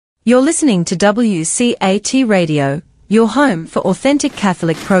You're listening to WCAT Radio, your home for authentic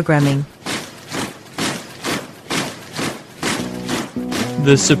Catholic programming.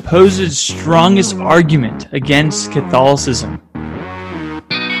 The supposed strongest argument against Catholicism.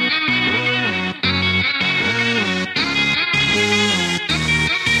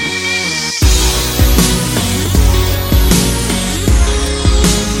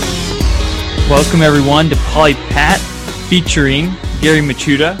 Welcome everyone to Polypat featuring Gary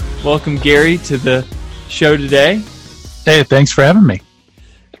Machuda. Welcome Gary to the show today. Hey, thanks for having me.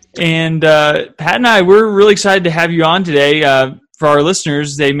 And Pat and I, we're really excited to have you on today. For our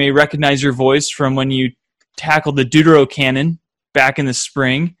listeners, they may recognize your voice from when you tackled the Deuterocanon back in the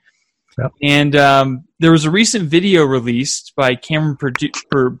spring. Yep. And there was a recent video released by Cameron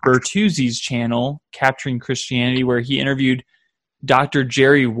Bertuzzi's channel, Capturing Christianity, where he interviewed Dr.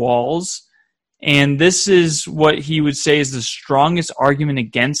 Jerry Walls. And this is what he would say is the strongest argument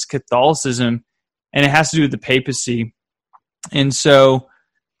against Catholicism, and it has to do with the papacy. And so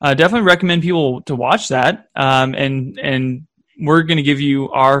definitely recommend people to watch that. And we're going to give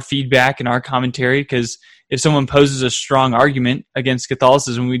you our feedback and our commentary, because if someone poses a strong argument against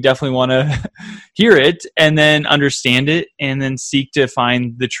Catholicism, we definitely want to hear it and then understand it and then seek to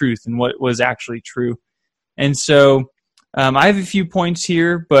find the truth and what was actually true. And so I have a few points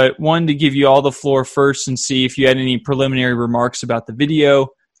here, but wanted to give you all the floor first and see if you had any preliminary remarks about the video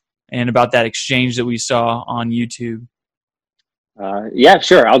and about that exchange that we saw on YouTube. Yeah,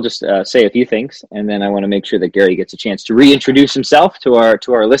 sure. I'll just say a few things, and then I want to make sure that Gary gets a chance to reintroduce himself to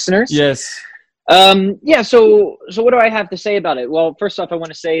our listeners. Yes. So what do I have to say about it? Well, first off, I want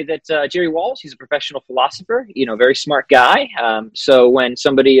to say that Jerry Walls, he's a professional philosopher, very smart guy. So when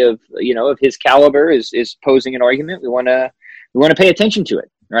somebody of his caliber is posing an argument, we want to pay attention to it,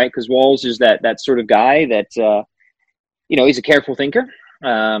 right? Because Walls is that sort of guy that he's a careful thinker.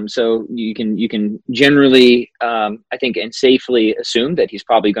 So you can generally, I think, and safely assume that he's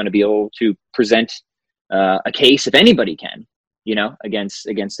probably going to be able to present a case, if anybody can, against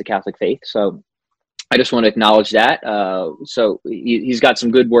the Catholic faith. So I just want to acknowledge that. So he's got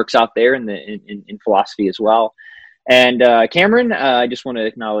some good works out there in philosophy as well. And Cameron, I just want to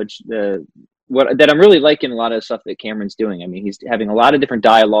acknowledge that I'm really liking a lot of the stuff that Cameron's doing. I mean, he's having a lot of different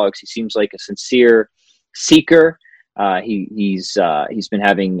dialogues. He seems like a sincere seeker. He's been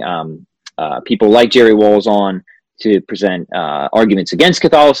having people like Jerry Walls on to present arguments against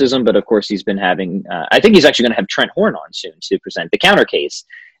Catholicism, but of course he's been having, I think he's actually going to have Trent Horn on soon to present the counter case.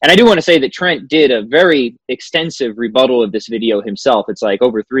 And I do want to say that Trent did a very extensive rebuttal of this video himself. It's like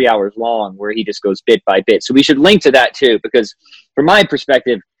over 3 hours long, where he just goes bit by bit. So we should link to that too, because from my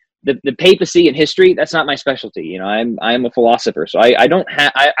perspective, the papacy and history, that's not my specialty. I'm a philosopher, so I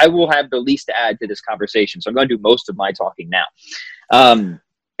will have the least to add to this conversation. So I'm going to do most of my talking now,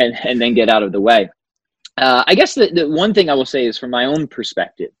 and then get out of the way. I guess the one thing I will say is, from my own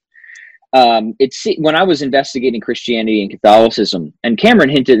perspective, when I was investigating Christianity and Catholicism, and Cameron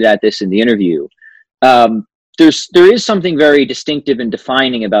hinted at this in the interview, there is something very distinctive and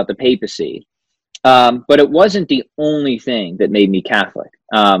defining about the papacy, but it wasn't the only thing that made me Catholic.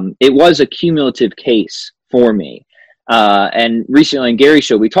 It was a cumulative case for me. And recently on Gary's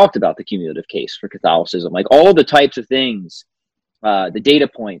show, we talked about the cumulative case for Catholicism, like all the types of things, the data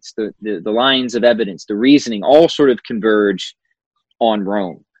points, the lines of evidence, the reasoning, all sort of converge on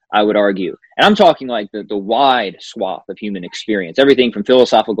Rome, I would argue. And I'm talking like the wide swath of human experience, everything from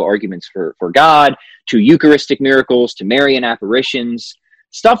philosophical arguments for God to Eucharistic miracles to Marian apparitions,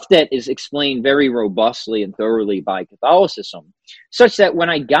 stuff that is explained very robustly and thoroughly by Catholicism, such that when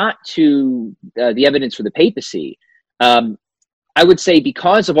I got to the evidence for the papacy, I would say,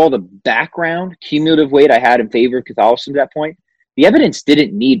 because of all the background, cumulative weight I had in favor of Catholicism at that point, the evidence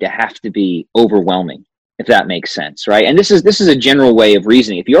didn't need to have to be overwhelming, if that makes sense, right? And this is a general way of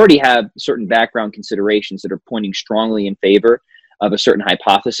reasoning. If you already have certain background considerations that are pointing strongly in favor of a certain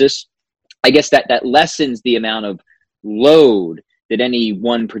hypothesis, I guess that lessens the amount of load that any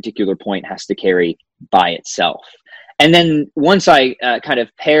one particular point has to carry by itself. And then once I kind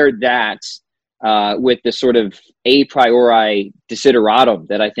of paired that with the sort of a priori desideratum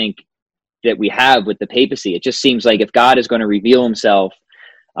that I think that we have with the papacy, it just seems like if God is going to reveal himself,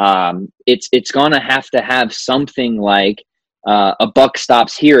 it's going to have something like a buck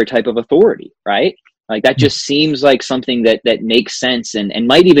stops here type of authority, right? Like that just seems like something that makes sense and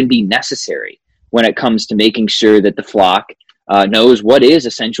might even be necessary when it comes to making sure that the flock knows what is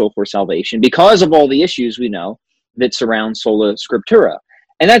essential for salvation, because of all the issues we know that surround sola scriptura.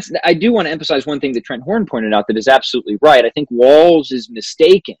 And I do want to emphasize one thing that Trent Horn pointed out that is absolutely right. I think Walls is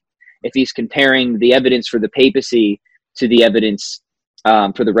mistaken if he's comparing the evidence for the papacy to the evidence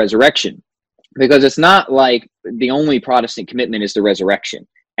for the resurrection, because it's not like the only Protestant commitment is the resurrection,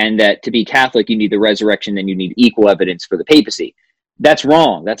 and that to be Catholic you need the resurrection, then you need equal evidence for the papacy. That's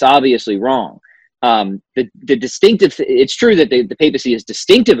wrong. That's obviously wrong. The distinctive, it's true that the papacy is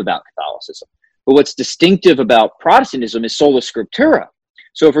distinctive about Catholicism, but what's distinctive about Protestantism is sola scriptura.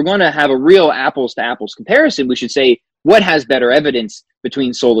 So if we're going to have a real apples to apples comparison, we should say, what has better evidence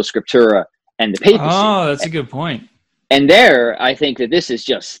between sola scriptura and the papacy? Oh, that's a good point. And there, I think that this is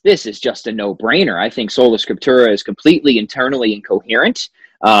just a no-brainer. I think sola scriptura is completely internally incoherent,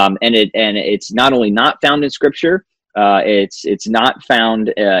 and it's not only not found in Scripture, it's not found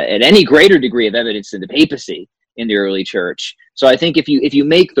at any greater degree of evidence than the papacy in the early church. So I think if you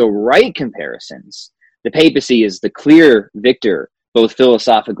make the right comparisons, the papacy is the clear victor, both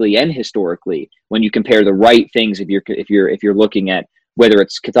philosophically and historically, when you compare the right things. If you're looking at whether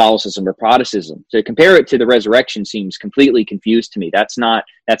it's Catholicism or Protestantism, to compare it to the resurrection seems completely confused to me. That's not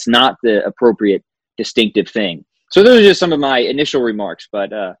the appropriate distinctive thing. So those are just some of my initial remarks. But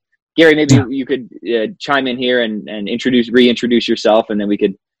Gary, maybe you could chime in here and reintroduce yourself, and then we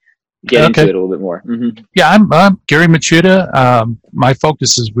could get into it a little bit more. Mm-hmm. Yeah, I'm Gary Machuda. My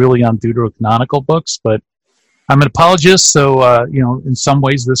focus is really on deuterocanonical books, but I'm an apologist, so in some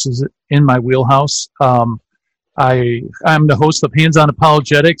ways this is in my wheelhouse. I'm the host of Hands on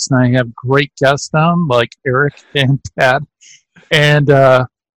Apologetics, and I have great guests on like Eric and Pat. And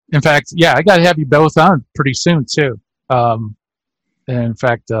in fact, I got to have you both on pretty soon too. And in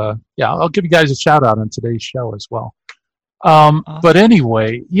fact, I'll give you guys a shout out on today's show as well. But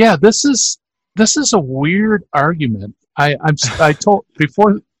anyway, this is a weird argument. I told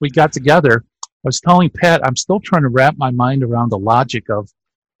before we got together, I was telling Pat, I'm still trying to wrap my mind around the logic of,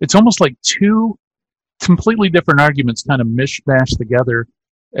 it's almost like two completely different arguments kind of mishmashed together.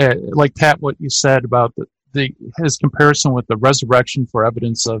 Like Pat, what you said about his comparison with the resurrection for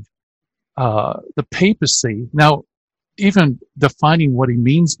evidence of the papacy. Now, even defining what he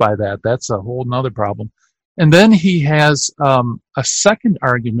means by that's a whole nother problem. And then he has a second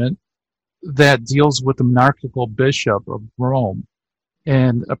argument that deals with the monarchical bishop of Rome.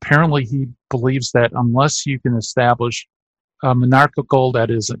 And apparently he believes that unless you can establish a monarchical, that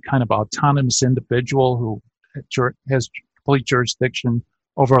is a kind of autonomous individual who has complete jurisdiction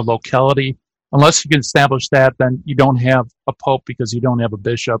over a locality, unless you can establish that, then you don't have a pope because you don't have a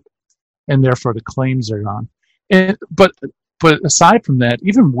bishop, and therefore the claims are gone. But aside from that,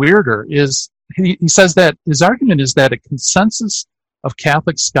 even weirder is he says that his argument is that a consensus of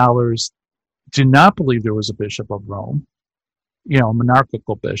Catholic scholars do not believe there was a bishop of Rome,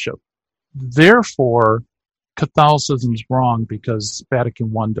 monarchical bishop. Therefore, Catholicism's wrong because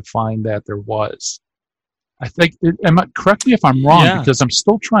Vatican I defined that there was. I think, correct me if I'm wrong, because I'm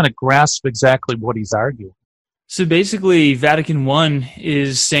still trying to grasp exactly what he's arguing. So basically, Vatican I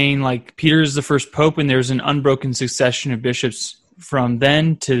is saying like Peter is the first pope and there's an unbroken succession of bishops from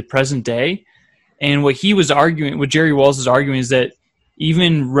then to the present day. And what he was arguing, what Jerry Walls is arguing, is that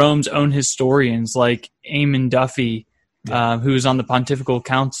even Rome's own historians like Eamon Duffy, who's on the Pontifical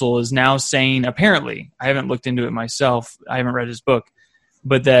Council, is now saying, apparently, I haven't looked into it myself, I haven't read his book,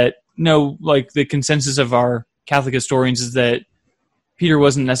 but that the consensus of our Catholic historians is that Peter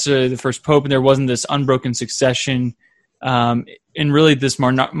wasn't necessarily the first pope, and there wasn't this unbroken succession. And really, this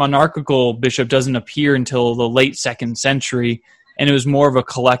monarchical bishop doesn't appear until the late 2nd century, and it was more of a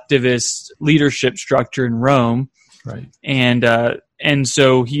collectivist leadership structure in Rome. Right. And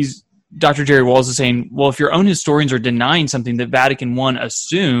so Dr. Jerry Walls is saying, well, if your own historians are denying something that Vatican I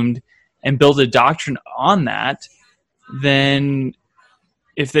assumed and built a doctrine on that, then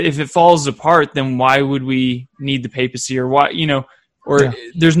if it falls apart, then why would we need the papacy, or why,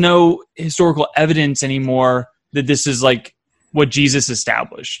 there's no historical evidence anymore that this is like what Jesus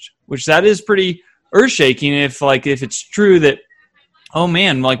established, which that is pretty earth-shaking if it's true that, oh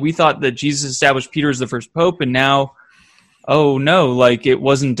man, like we thought that Jesus established Peter as the first pope, and now, oh no, like it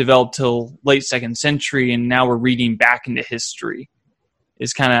wasn't developed till late 2nd century, and now we're reading back into history,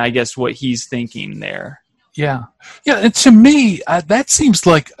 is kind of, I guess, what he's thinking there. Yeah. And to me, that seems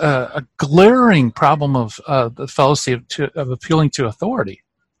like a glaring problem of the fallacy of appealing to authority.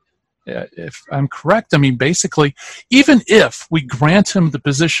 If I'm correct, I mean, basically, even if we grant him the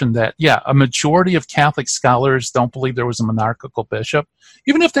position that, a majority of Catholic scholars don't believe there was a monarchical bishop,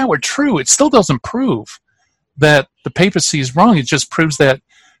 even if that were true, it still doesn't prove that the papacy is wrong. It just proves that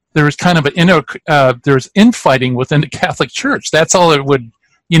there is kind of there's infighting within the Catholic Church. That's all it would,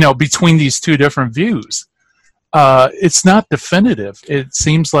 between these two different views. It's not definitive. It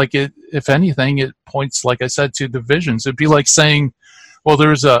seems like if anything, it points, like I said, to divisions. It'd be like saying, well,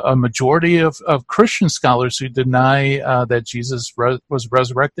 there's a majority of Christian scholars who deny that Jesus was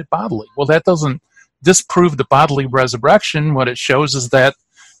resurrected bodily. Well, that doesn't disprove the bodily resurrection. What it shows is that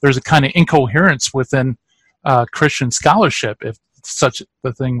there's a kind of incoherence within Christian scholarship if such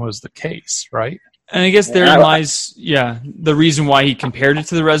the thing was the case, right? And I guess therein lies, the reason why he compared it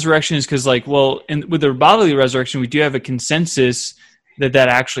to the resurrection is because, with the bodily resurrection, we do have a consensus that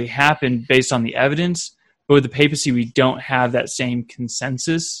actually happened based on the evidence. But with the papacy, we don't have that same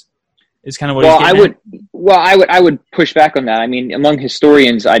consensus. Is kind of what. I would push back on that. I mean, among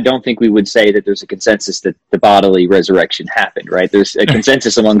historians, I don't think we would say that there's a consensus that the bodily resurrection happened. Right? There's a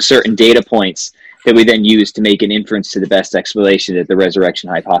consensus among certain data points that we then use to make an inference to the best explanation that the resurrection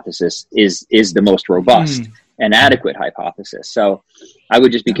hypothesis is the most robust and adequate hypothesis. So I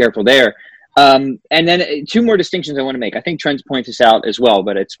would just be careful there. And then two more distinctions I want to make. I think Trent's points this out as well,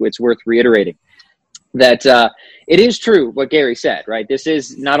 but it's worth reiterating that it is true what Gary said, right? This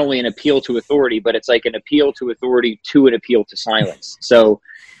is not only an appeal to authority, but it's like an appeal to authority to an appeal to silence. So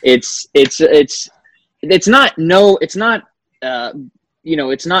it's not no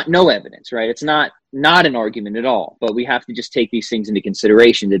evidence, right? It's not an argument at all, but we have to just take these things into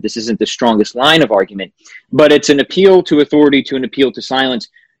consideration that this isn't the strongest line of argument, but it's an appeal to authority, to an appeal to silence,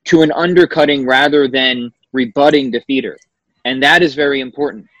 to an undercutting rather than rebutting defeater. And that is very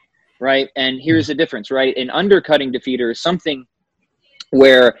important, right? And here's the difference, right? An undercutting defeater is something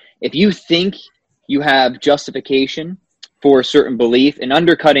where if you think you have justification for a certain belief, an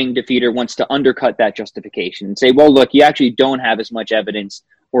undercutting defeater wants to undercut that justification and say, well, look, you actually don't have as much evidence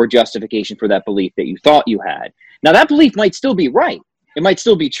or justification for that belief that you thought you had. Now, that belief might still be right. It might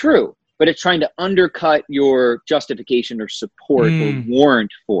still be true, but it's trying to undercut your justification or support or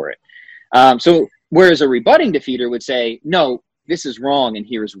warrant for it. So whereas a rebutting defeater would say, no, this is wrong and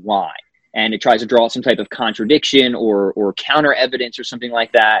here's why. And it tries to draw some type of contradiction or counter evidence or something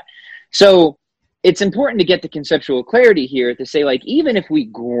like that. So it's important to get the conceptual clarity here to say, like, even if we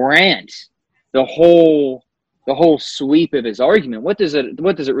grant the whole sweep of his argument, what does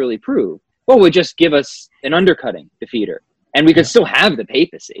it really prove? Well, it would just give us an undercutting defeater, and we could still have the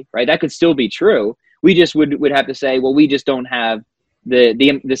papacy, right? That could still be true. We just would have to say, well, we just don't have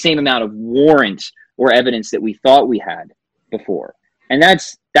the same amount of warrant or evidence that we thought we had before, and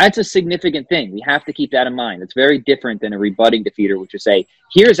that's a significant thing. We have to keep that in mind. It's very different than a rebutting defeater, which would say,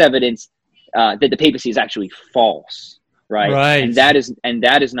 here's evidence that the papacy is actually false, right? And that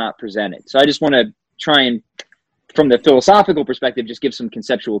is not presented. So I just want to try and, from the philosophical perspective, just give some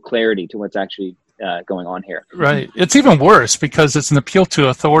conceptual clarity to what's actually going on here. Right. It's even worse because it's an appeal to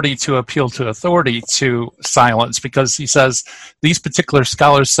authority to silence, because he says these particular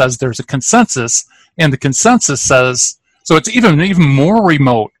scholars says there's a consensus, and the consensus says, so it's even more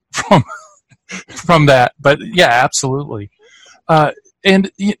remote from that. But yeah, absolutely.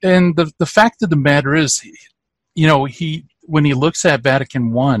 And the fact of the matter is, when he looks at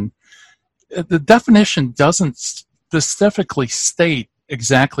Vatican I, the definition doesn't specifically state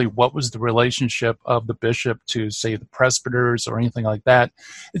exactly what was the relationship of the bishop to, say, the presbyters or anything like that.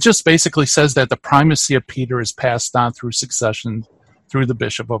 It just basically says that the primacy of Peter is passed on through succession through the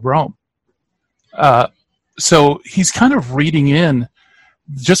Bishop of Rome. So he's kind of reading in,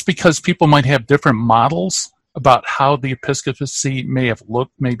 just because people might have different models about how the episcopacy may have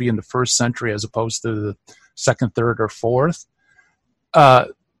looked maybe in the first century as opposed to the second, third, or fourth.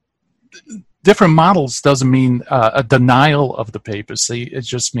 Different models doesn't mean a denial of the papacy. It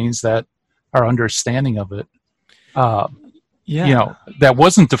just means that our understanding of it, that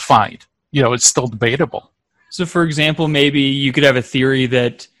wasn't defined. It's still debatable. So, for example, maybe you could have a theory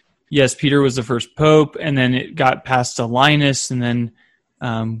that, yes, Peter was the first pope, and then it got passed to Linus, and then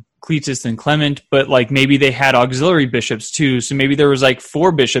Cletus and Clement, but maybe they had auxiliary bishops too. So maybe there was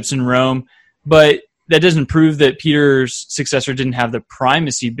 4 bishops in Rome, but that doesn't prove that Peter's successor didn't have the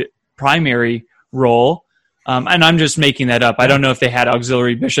primary role. And I'm just making that up. I don't know if they had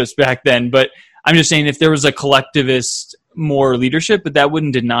auxiliary bishops back then, but I'm just saying if there was a collectivist more leadership, but that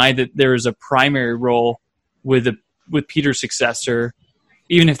wouldn't deny that there is a primary role with Peter's successor,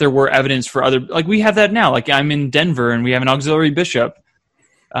 even if there were evidence for other, we have that now. I'm in Denver and we have an auxiliary bishop.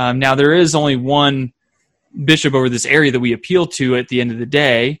 Now, there is only one bishop over this area that we appeal to at the end of the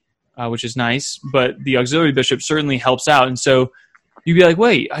day, which is nice, but the auxiliary bishop certainly helps out. And so you'd be like,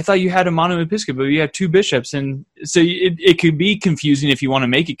 wait, I thought you had a monoepiscopate, but you have 2 bishops. And so it could be confusing if you want to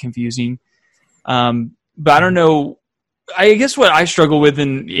make it confusing. But I don't know. I guess what I struggle with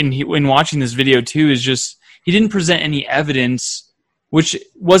in watching this video too is just he didn't present any evidence, which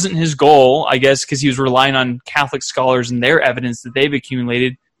wasn't his goal, I guess, because he was relying on Catholic scholars and their evidence that they've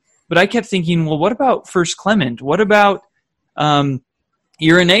accumulated. But I kept thinking, well, what about First Clement? What about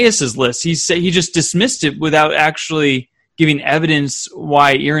Irenaeus's list. He just dismissed it without actually giving evidence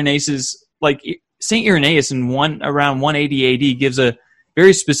why Irenaeus's, like Saint Irenaeus in around 180 AD gives a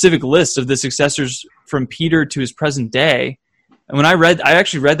very specific list of the successors from Peter to his present day. And when I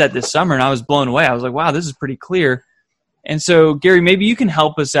actually read that this summer, and I was blown away. I was like, wow, this is pretty clear. And so, Gary, maybe you can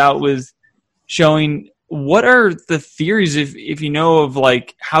help us out with showing what are the theories, if you know of,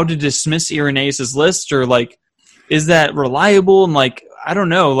 like, how to dismiss Irenaeus's list, or like, is that reliable? And like, I don't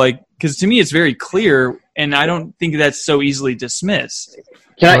know, like, because to me it's very clear, and I don't think that's so easily dismissed.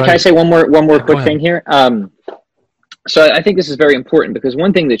 Can I say one more quick thing here? So I think this is very important, because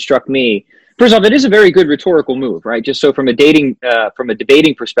one thing that struck me, first off, it is a very good rhetorical move, right? Just so from a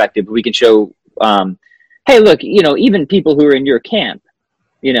debating perspective, we can show, hey, look, even people who are in your camp,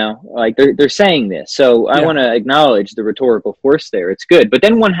 like they're saying this. So I want to acknowledge the rhetorical force there. It's good. But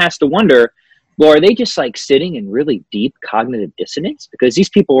then one has to wonder, well, are they just like sitting in really deep cognitive dissonance? Because these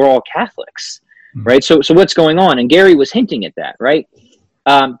people are all Catholics, right? So what's going on? And Gary was hinting at that, right?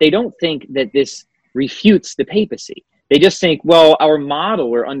 They don't think that this refutes the papacy. They just think, well, our model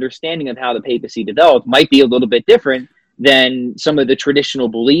or understanding of how the papacy developed might be a little bit different than some of the traditional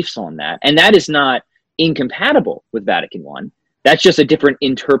beliefs on that. And that is not incompatible with Vatican I. That's just a different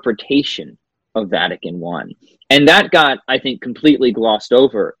interpretation of Vatican I. And that got, I think, completely glossed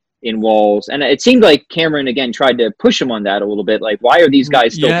over in Walls. And it seemed like Cameron, again, tried to push him on that a little bit. Like, why are these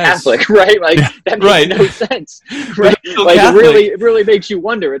guys still Catholic, right? Like, that makes no sense, right? Like, it really makes you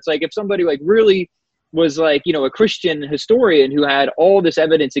wonder. It's like if somebody like really was like, a Christian historian who had all this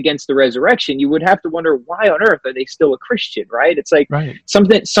evidence against the resurrection, you would have to wonder, why on earth are they still a Christian, right? It's like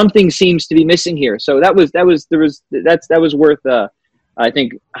something seems to be missing here. So that was worth I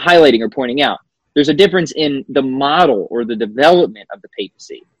think highlighting or pointing out. There's a difference in the model or the development of the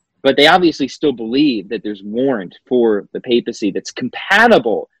papacy, but they obviously still believe that there's warrant for the papacy that's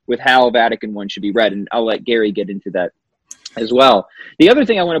compatible with how Vatican I should be read, and I'll let Gary get into that as well. The other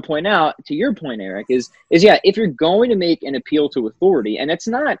thing I want to point out, to your point, Eric, is if you're going to make an appeal to authority, and that's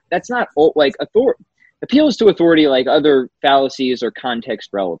not like appeals to authority like other fallacies or context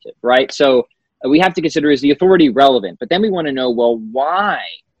relative, right? So we have to consider, is the authority relevant? But then we want to know, well, why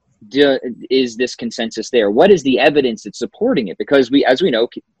is this consensus there? What is the evidence that's supporting it? Because as we know,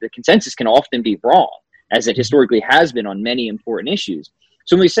 the consensus can often be wrong, as it historically has been on many important issues.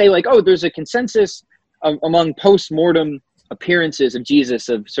 So when we say like, oh, there's a consensus among post-mortem appearances of Jesus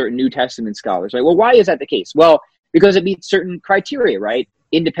of certain New Testament scholars, right? Well, why is that the case? Well, because it meets certain criteria, right?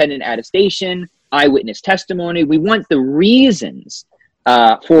 Independent attestation, eyewitness testimony. We want the reasons we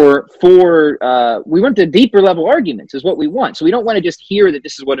want the deeper level arguments is what we want. So we don't want to just hear that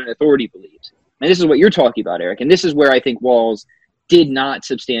this is what an authority believes. And this is what you're talking about, Eric. And this is where I think Walls did not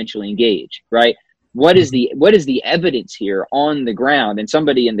substantially engage, right? What is the evidence here on the ground? And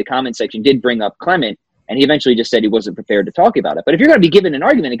somebody in the comment section did bring up Clement, and he eventually just said he wasn't prepared to talk about it. But if you're going to be given an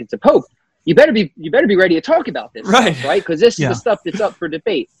argument against the Pope, you better be ready to talk about this stuff, right? Because this is the stuff that's up for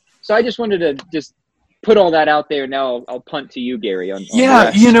debate. So I just wanted to just put all that out there. Now I'll punt to you, Gary. On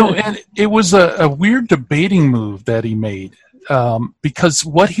and it was a weird debating move that he made, because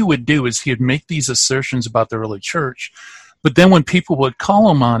what he would do is he would make these assertions about the early church, but then when people would call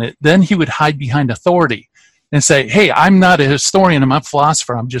him on it, then he would hide behind authority and say, hey, I'm not a historian, I'm a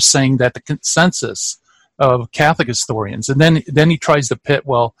philosopher, I'm just saying that the consensus of Catholic historians. And then he tries to pit,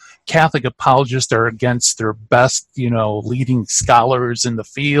 well, Catholic apologists are against their best, leading scholars in the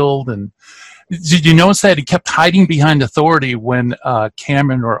field. And did you notice that he kept hiding behind authority when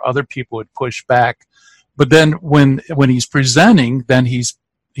Cameron or other people would push back? But then when he's presenting, then he's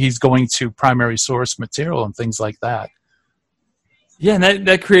going to primary source material and things like that. Yeah, and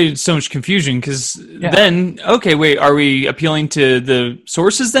that created so much confusion, because then, okay, wait, are we appealing to the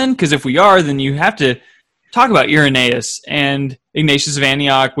sources then? Because if we are, then you have to talk about Irenaeus and Ignatius of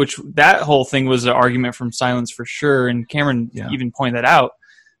Antioch, which that whole thing was an argument from silence for sure, and Cameron even pointed that out.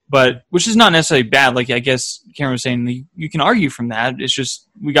 But which is not necessarily bad. Like, I guess Cameron was saying, you can argue from that. It's just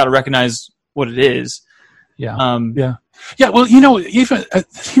we got to recognize what it is. Yeah. Well, even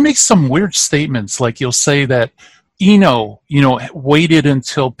he makes some weird statements. Like he'll say that Eno, waited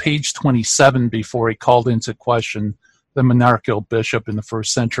until page 27 before he called into question the monarchical bishop in the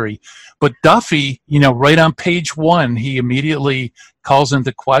first century. But Duffy, right on page 1, he immediately calls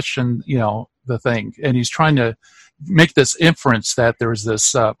into question, the thing. And he's trying to make this inference that there's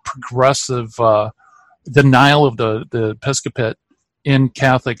this progressive denial of the episcopate in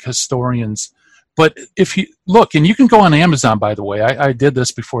Catholic historians. But if you look, and you can go on Amazon, by the way, I did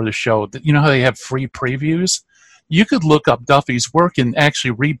this before the show. You know how they have free previews? You could look up Duffy's work and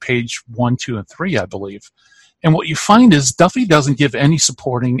actually read page 1, 2, and 3, I believe. And what you find is Duffy doesn't give any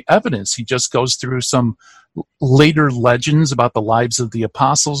supporting evidence. He just goes through some later legends about the lives of the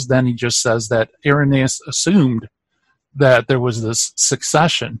apostles. Then he just says that Irenaeus assumed that there was this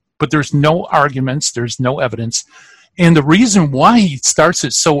succession. But there's no arguments, there's no evidence. And the reason why he starts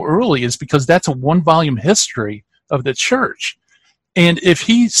it so early is because that's a one-volume history of the church. And if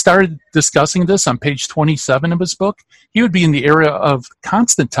he started discussing this on page 27 of his book, he would be in the era of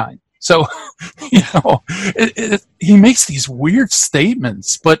Constantine. So, he makes these weird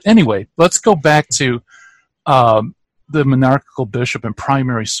statements. But anyway, let's go back to the monarchical bishop and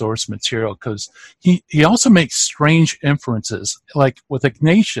primary source material, because he also makes strange inferences. Like with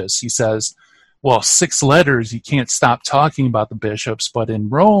Ignatius, he says, well, 6 letters, you can't stop talking about the bishops, but in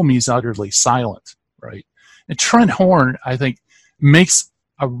Rome, he's utterly silent, right? And Trent Horn, I think, makes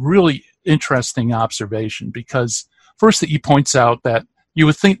a really interesting observation, because first he points out that you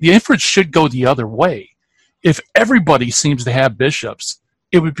would think the inference should go the other way. If everybody seems to have bishops,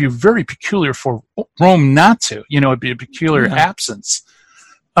 it would be very peculiar for Rome not to. It'd be a peculiar absence.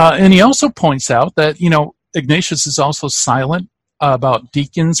 And he also points out that, Ignatius is also silent about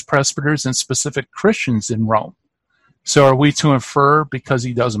deacons, presbyters, and specific Christians in Rome. So are we to infer, because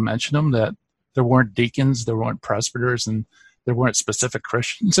he doesn't mention them, that there weren't deacons, there weren't presbyters, and there weren't specific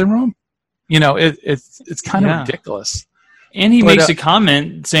Christians in Rome? It's kind of ridiculous. And he makes a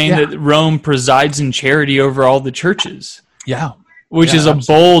comment saying that Rome presides in charity over all the churches. Yeah. Which is a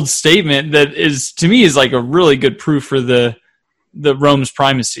bold statement that is, to me, is like a really good proof for the Rome's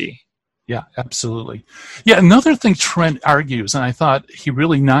primacy. Yeah, absolutely. Yeah, another thing Trent argues, and I thought he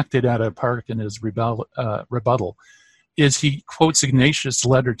really knocked it out of the park in his rebuttal, is he quotes Ignatius'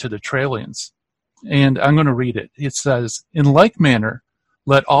 letter to the Trallians. And I'm going to read it. It says, "In like manner,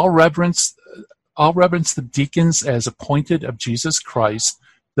 let all reverence the deacons as appointed of Jesus Christ,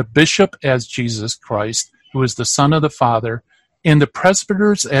 the bishop as Jesus Christ, who is the Son of the Father, and the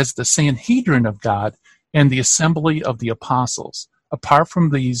presbyters as the Sanhedrin of God, and the assembly of the apostles. Apart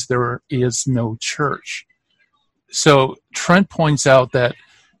from these, there is no church." So Trent points out that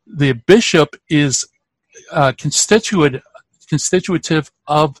the bishop is constitutive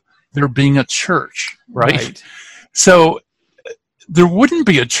of there being a church, right? So there wouldn't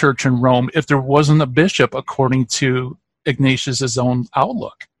be a church in Rome if there wasn't a bishop, according to Ignatius' own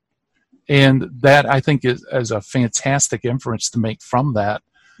outlook. And that, I think, is a fantastic inference to make from that,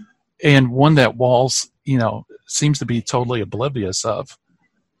 and one that Walls, seems to be totally oblivious of.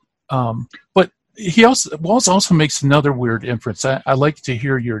 But Walls also makes another weird inference. I'd like to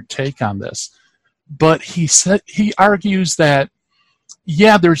hear your take on this. But he argues that,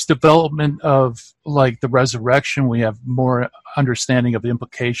 there's development of, like, the resurrection. We have more understanding of the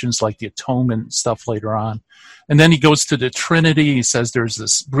implications, like the atonement stuff later on. And then he goes to the Trinity. He says there's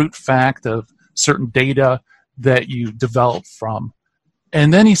this brute fact of certain data that you develop from.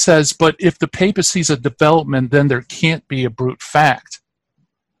 And then he says, but if the papacy is a development, then there can't be a brute fact.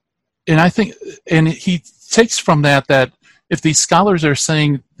 And I think, and he takes from that if these scholars are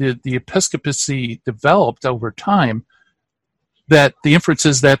saying the episcopacy developed over time, that the inference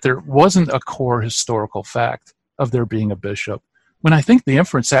is that there wasn't a core historical fact of there being a bishop, when I think the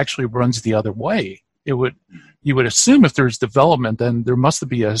inference actually runs the other way. You would assume if there's development, then there must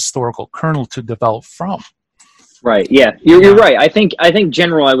be a historical kernel to develop from. Right. Yeah, you're right. I think,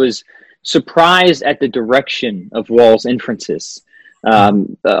 General, I was surprised at the direction of Wall's inferences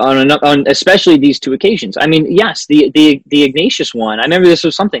on especially these 2 occasions. I mean, yes, the Ignatius one. I remember this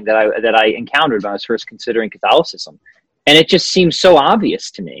was something that I encountered when I was first considering Catholicism, and it just seems so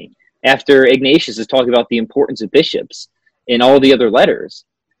obvious to me after Ignatius is talking about the importance of bishops in all the other letters,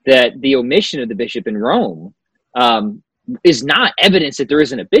 that the omission of the bishop in Rome is not evidence that there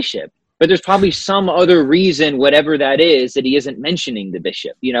isn't a bishop, but there's probably some other reason, whatever that is, that he isn't mentioning the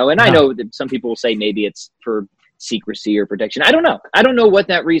bishop, and I know that some people will say maybe it's for secrecy or protection. I don't know what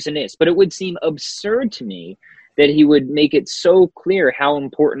that reason is, but it would seem absurd to me that he would make it so clear how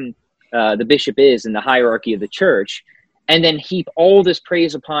important the bishop is in the hierarchy of the church, and then heap all this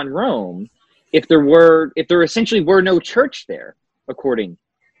praise upon Rome if there essentially were no church there, according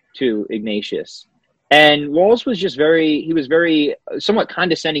to Ignatius. And Walls was just very somewhat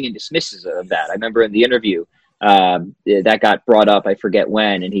condescending and dismissive of that. I remember in the interview that got brought up, I forget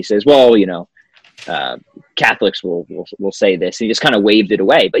when, and he says, well, Catholics will say this. And he just kind of waved it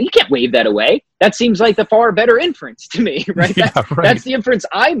away. But you can't wave that away. That seems like the far better inference to me, right? That's the inference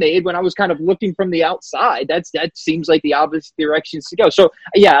I made when I was kind of looking from the outside. That seems like the obvious directions to go. So,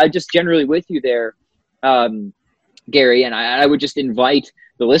 yeah, I just generally with you there, Gary, and I would just invite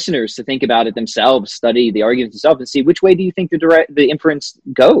the listeners to think about it themselves, study the arguments themselves, and see which way do you think the inference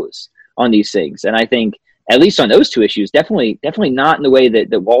goes on these things. And I think at least on those two issues, definitely not in the way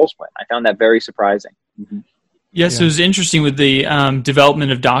that Walls went. I found that very surprising. Mm-hmm. Yes, it was interesting with the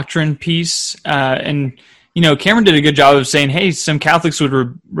development of doctrine piece. And, Cameron did a good job of saying, hey, some Catholics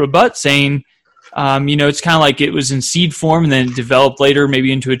would rebut saying, it's kind of like it was in seed form and then it developed later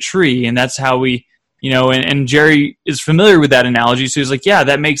maybe into a tree. And that's how we, and Jerry is familiar with that analogy. So he's like, yeah,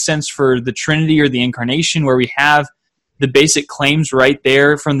 that makes sense for the Trinity or the Incarnation, where we have the basic claims right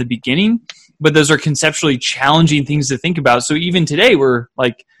there from the beginning. But those are conceptually challenging things to think about. So even today, we're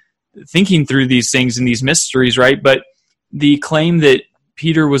like thinking through these things and these mysteries, right? But the claim that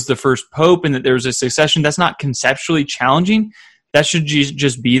Peter was the first pope and that there was a succession, that's not conceptually challenging. That should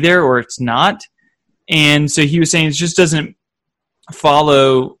just be there, or it's not. And so he was saying it just doesn't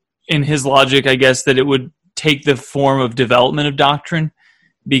follow in his logic, I guess, that it would take the form of development of doctrine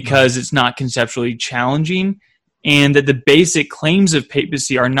because it's not conceptually challenging, and that the basic claims of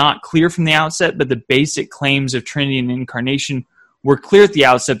papacy are not clear from the outset, but the basic claims of Trinity and Incarnation were clear at the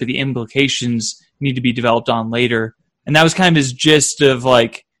outset, but the implications need to be developed on later. And that was kind of his gist of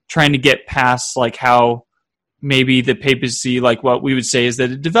like trying to get past like how maybe the papacy, like what we would say is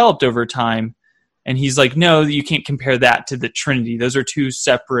that it developed over time. And he's like, no, you can't compare that to the Trinity. Those are two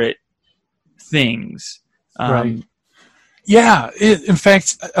separate things. Right. Yeah. In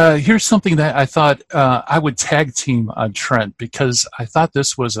fact, here's something that I thought I would tag team on Trent, because I thought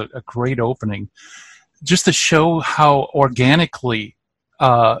this was a great opening, just to show how organically,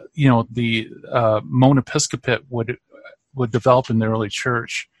 the monoepiscopate would develop in the early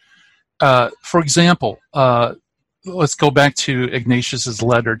church. For example, let's go back to Ignatius's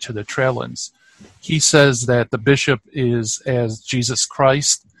letter to the Trellans. He says that the bishop is as Jesus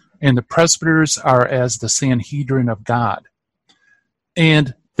Christ, and the presbyters are as the Sanhedrin of God.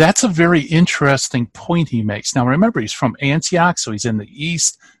 And that's a very interesting point he makes. Now, remember, he's from Antioch, so he's in the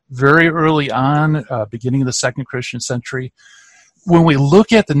East, very early on, beginning of the second Christian century. When we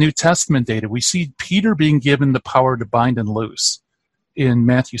look at the New Testament data, we see Peter being given the power to bind and loose in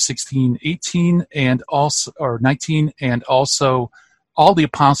Matthew 16:18 and also, or 19, and also all the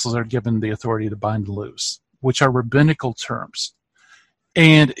apostles are given the authority to bind and loose, which are rabbinical terms.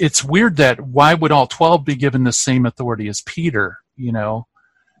 And it's weird that why would all 12 be given the same authority as Peter,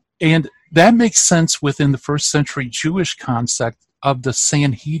 And that makes sense within the first century Jewish concept of the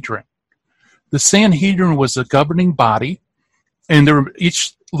Sanhedrin. The Sanhedrin was a governing body, and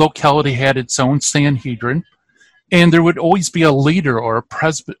each locality had its own Sanhedrin, and there would always be a leader or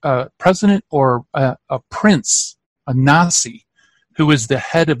a president or a prince, a nasi, who was the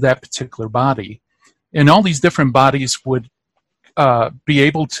head of that particular body. And all these different bodies would be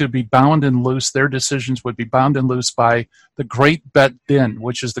able to be bound and loose. Their decisions would be bound and loose by the Great Bet Din,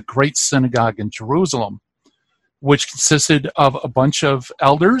 which is the great synagogue in Jerusalem, which consisted of a bunch of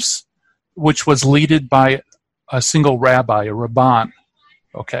elders, which was led by a single rabbi, a Rabban.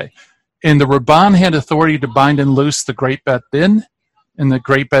 Okay. And the Rabban had authority to bind and loose the Great Bet Din, and the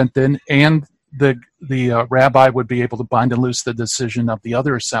Great Bet Din and the rabbi would be able to bind and loose the decision of the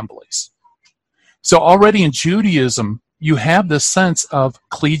other assemblies. So already in Judaism, you have this sense of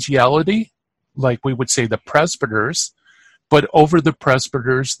collegiality, like we would say the presbyters, but over the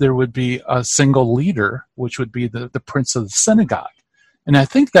presbyters there would be a single leader, which would be the prince of the synagogue. And I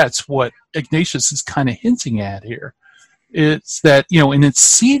think that's what Ignatius is kind of hinting at here. It's that, in its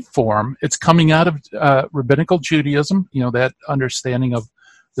seed form, it's coming out of rabbinical Judaism, that understanding of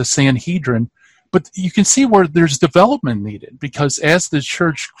the Sanhedrin. But you can see where there's development needed, because as the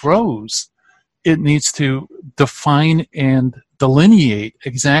church grows, it needs to define and delineate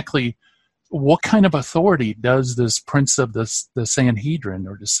exactly what kind of authority does this prince of the Sanhedrin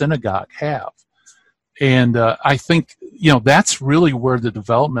or the synagogue have. And I think, that's really where the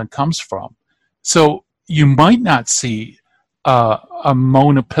development comes from. So you might not see a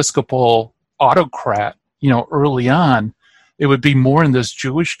monoepiscopal autocrat, early on. It would be more in this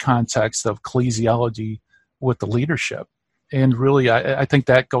Jewish context of ecclesiology with the leadership. And really, I think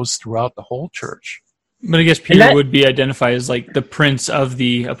that goes throughout the whole church. But I guess Peter would be identified as like the prince of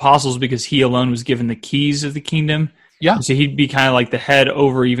the apostles because he alone was given the keys of the kingdom. Yeah. So he'd be kind of like the head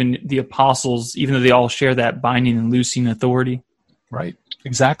over even the apostles, even though they all share that binding and loosing authority. Right.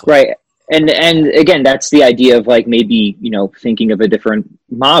 Exactly. Right. And again, that's the idea of like maybe, thinking of a different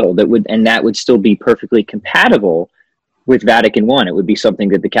model that would still be perfectly compatible with Vatican I. It would be something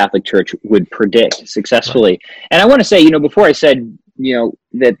that the Catholic Church would predict successfully. Right. And I want to say, before I said,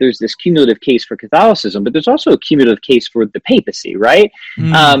 that there's this cumulative case for Catholicism, but there's also a cumulative case for the papacy, right?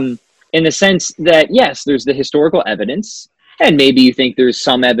 Mm. In the sense that, yes, there's the historical evidence, and maybe you think there's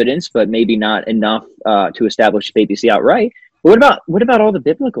some evidence, but maybe not enough to establish papacy outright. What about all the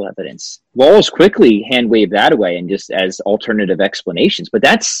biblical evidence? Walls quickly hand wave that away and just as alternative explanations, but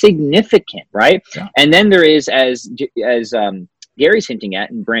that's significant, right? Yeah. And then there is, as Gary's hinting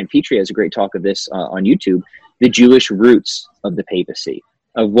at, and Brant Petrie has a great talk of this on YouTube, the Jewish roots of the papacy,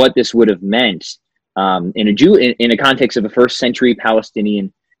 of what this would have meant in a context of a first century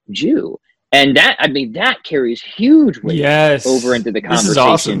Palestinian Jew. And that carries huge weight over into the conversation. This is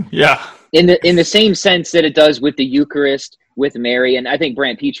awesome. Yeah. In the same sense that it does with the Eucharist, with Mary, and I think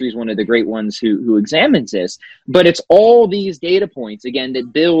Brant Petrie is one of the great ones who examines this. But it's all these data points, again,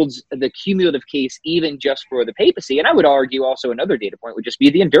 that builds the cumulative case even just for the papacy. And I would argue also another data point would just be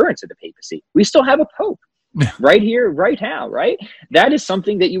the endurance of the papacy. We still have a pope. Right here, right now, right? That is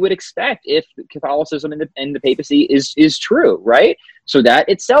something that you would expect if Catholicism and the papacy is true, right? So that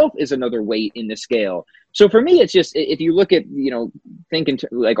itself is another weight in the scale. So for me, it's just, if you look at, thinking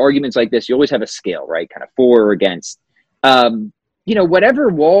like arguments like this, you always have a scale, right? Kind of for or against. Whatever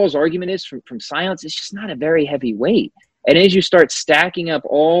Wall's argument is from silence, it's just not a very heavy weight. And as you start stacking up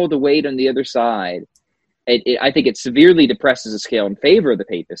all the weight on the other side, I think it severely depresses the scale in favor of the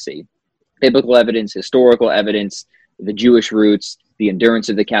papacy. Biblical evidence, historical evidence, the Jewish roots, the endurance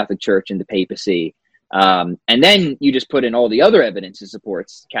of the Catholic Church and the papacy. And then you just put in all the other evidence that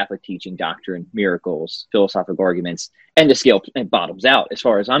supports Catholic teaching, doctrine, miracles, philosophical arguments, and the scale bottoms out as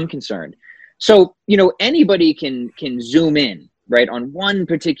far as I'm concerned. So, anybody can zoom in, right, on one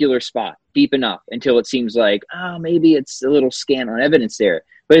particular spot deep enough until it seems like, maybe it's a little scant on evidence there.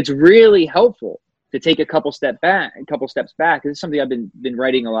 But it's really helpful to take a couple steps back. This is something I've been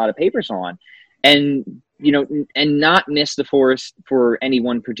writing a lot of papers on, and not miss the forest for any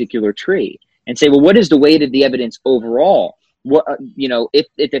one particular tree, and say, well, what is the weight of the evidence overall? What if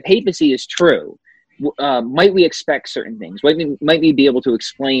the papacy is true, might we expect certain things? Might we be able to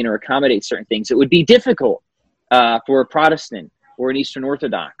explain or accommodate certain things? It would be difficult for a Protestant or an Eastern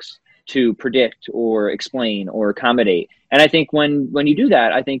Orthodox to predict or explain or accommodate. And I think when you do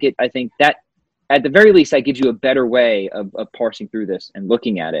that, I think that, at the very least, that gives you a better way of parsing through this and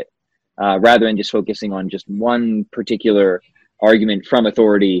looking at it, rather than just focusing on just one particular argument from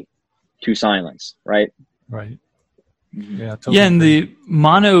authority to silence, right? Right. Yeah, totally. Yeah, and the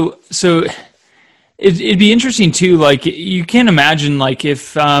mono, so it'd be interesting too, like, you can't imagine, like,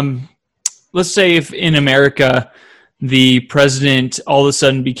 if, let's say if in America, the president all of a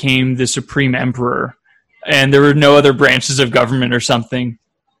sudden became the supreme emperor and there were no other branches of government or something,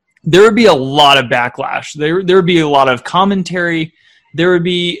 there would be a lot of backlash. There would be a lot of commentary. There would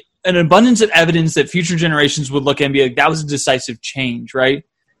be an abundance of evidence that future generations would look at and be like, that was a decisive change, right?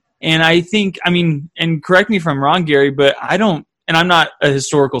 And I think, and correct me if I'm wrong, Gary, but and I'm not a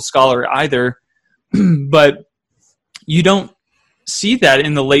historical scholar either, but you don't see that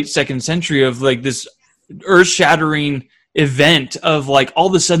in the late second century of like this earth-shattering event of like all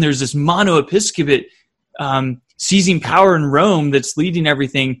of a sudden there's this monoepiscopate seizing power in Rome that's leading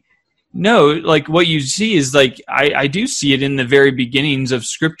everything. No, like what you see is like, I do see it in the very beginnings of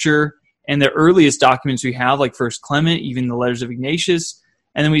Scripture and the earliest documents we have, like First Clement, even the letters of Ignatius.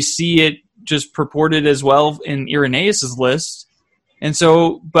 And then we see it just purported as well in Irenaeus's list. And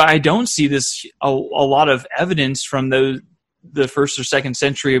so, but I don't see this a lot of evidence from the first or second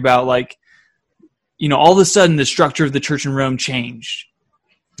century about like, all of a sudden the structure of the church in Rome changed.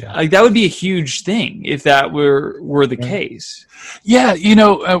 Yeah. Like that would be a huge thing if that were the case. Yeah,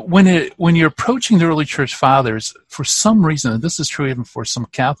 when you're approaching the early church fathers, for some reason, and this is true even for some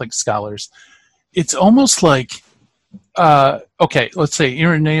Catholic scholars, it's almost like, okay, let's say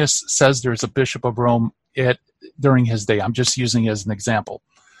Irenaeus says there's a bishop of Rome during his day. I'm just using it as an example.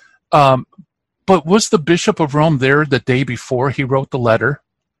 But was the bishop of Rome there the day before he wrote the letter?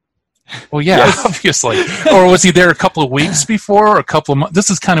 Well, yeah, yes. Obviously. Or was he there a couple of weeks before or a couple of months? This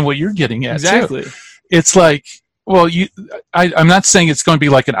is kind of what you're getting at, exactly. Too. It's like, well, I'm not saying it's going to be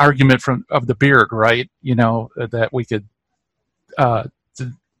like an argument of the beard, right? That we could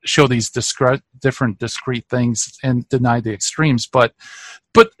show these different discrete things and deny the extremes. But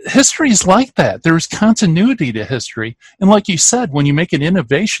history is like that. There's continuity to history. And like you said, when you make an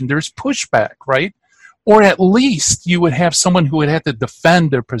innovation, there's pushback, right? Or at least you would have someone who would have to defend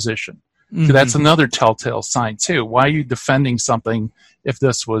their position. Mm-hmm. So that's another telltale sign too. Why are you defending something if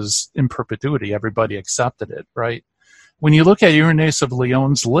this was in perpetuity? Everybody accepted it, right? When you look at Irenaeus of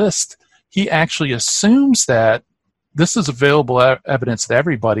Lyon's list, he actually assumes that this is available evidence to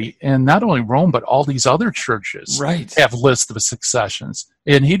everybody, and not only Rome, but all these other churches have lists of successions.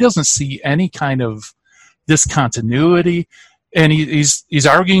 And he doesn't see any kind of discontinuity. And he's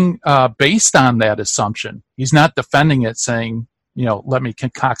arguing based on that assumption. He's not defending it, saying, let me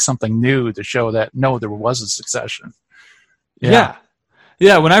concoct something new to show that, no, there was a succession. Yeah.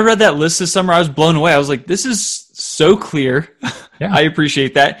 Yeah, when I read that list this summer, I was blown away. I was like, this is so clear. Yeah. I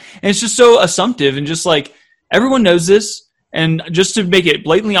appreciate that. And it's just so assumptive and just like everyone knows this. And just to make it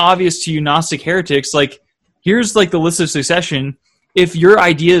blatantly obvious to you Gnostic heretics, like here's like the list of succession. If your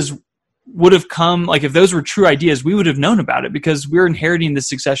ideas would have come, like if those were true ideas, we would have known about it because we're inheriting this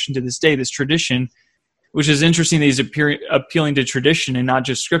succession to this day, this tradition, which is interesting that he's appealing to tradition and not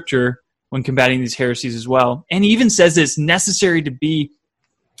just scripture when combating these heresies as well. And he even says that it's necessary to be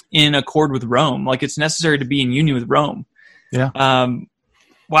in accord with Rome. Like it's necessary to be in union with Rome. Yeah.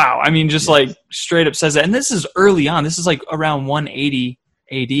 Wow. I mean, just like straight up says that. And this is early on. This is like around 180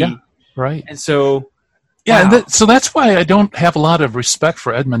 AD. Yeah, right. And so, yeah. wow. So that's why I don't have a lot of respect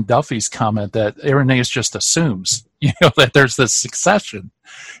for Edmund Duffy's comment that Irenaeus just assumes, that there's this succession.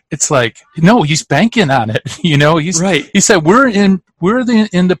 It's like, no, he's banking on it. He's right. He said, we're in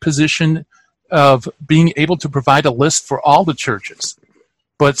the position of being able to provide a list for all the churches.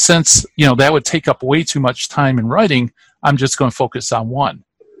 But since, that would take up way too much time in writing, I'm just going to focus on one.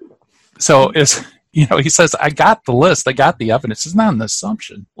 So it's, he says, I got the list, I got the evidence. It's not an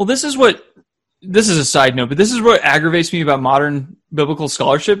assumption. Well, this is a side note, but this is what aggravates me about modern biblical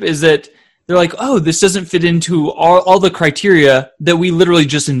scholarship is that they're like, oh, this doesn't fit into all the criteria that we literally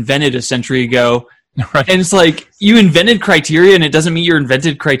just invented a century ago. Right. And it's like, you invented criteria and it doesn't meet your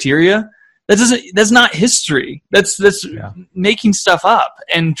invented criteria. That's not history. That's making stuff up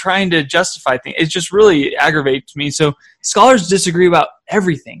and trying to justify things. It just really aggravates me. So scholars disagree about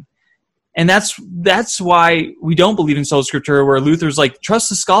everything. And that's why we don't believe in sola scriptura, where Luther's like, trust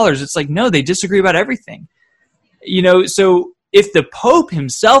the scholars. It's like, no, they disagree about everything. So if the Pope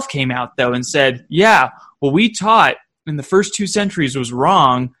himself came out, though, and said, yeah, what we taught in the first 2 centuries was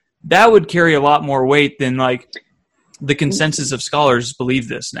wrong, that would carry a lot more weight than like the consensus of scholars believe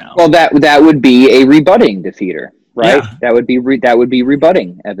this now. Well, that would be a rebutting defeater, right? Yeah. That would be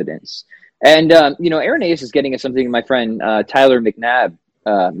rebutting evidence. And Irenaeus is getting at something my friend Tyler McNabb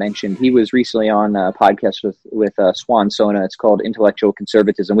mentioned. He was recently on a podcast with Swan Sona. It's called Intellectual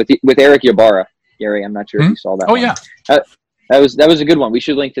Conservatism with Eric Ybarra. Gary, I'm not sure if you saw that. Oh, one. yeah. That was a good one. We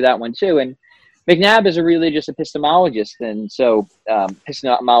should link to that one too. And McNabb is a religious epistemologist, and so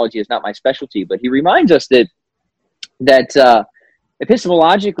epistemology is not my specialty. But he reminds us that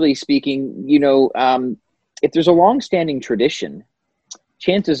epistemologically speaking, if there's a long-standing tradition,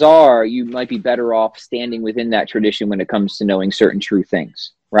 chances are you might be better off standing within that tradition when it comes to knowing certain true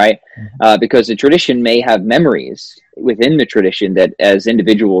things, right? Because the tradition may have memories within the tradition that as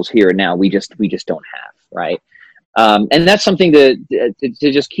individuals here and now, we just don't have, right? And that's something to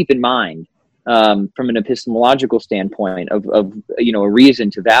just keep in mind from an epistemological standpoint of a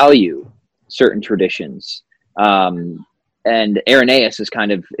reason to value certain traditions. And Irenaeus is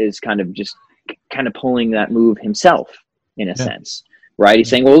kind of pulling that move himself in a sense, right? He's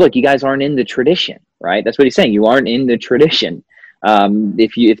saying, well, look, you guys aren't in the tradition, right? That's what he's saying. You aren't in the tradition.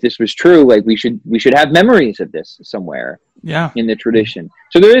 If this was true, like we should have memories of this somewhere in the tradition.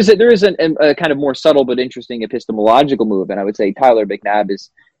 So there is a kind of more subtle but interesting epistemological move. And I would say Tyler McNabb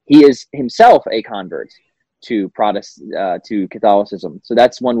is himself a convert to to Catholicism. So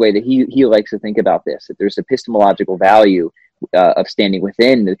that's one way that he likes to think about this, that there's epistemological value of standing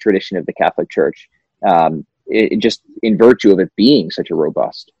within the tradition of the Catholic Church, it just in virtue of it being such a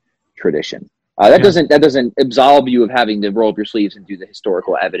robust tradition. That doesn't absolve you of having to roll up your sleeves and do the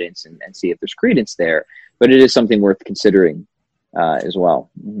historical evidence and see if there's credence there, but it is something worth considering as well.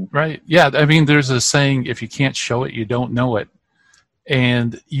 Mm-hmm. Right. Yeah. I mean, there's a saying, if you can't show it, you don't know it.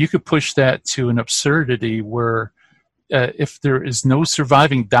 And you could push that to an absurdity where if there is no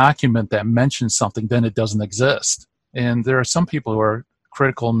surviving document that mentions something, then it doesn't exist. And there are some people who are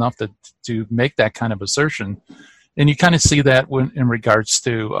critical enough to make that kind of assertion. And you kind of see that in regards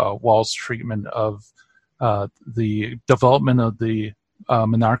to Wall's treatment of the development of the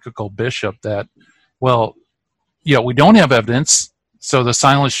monarchical bishop that, well, we don't have evidence, so the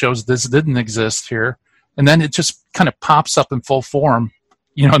silence shows this didn't exist here. And then it just kind of pops up in full form,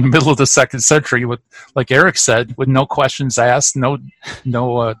 in the middle of the 2nd century, with, like Eric said, with no questions asked, no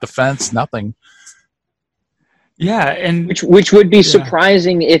defense, nothing. Yeah, and which would be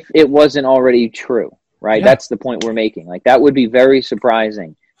surprising if it wasn't already true, right? Yeah. That's the point we're making. Like that would be very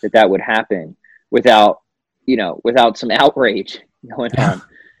surprising that would happen without some outrage going on.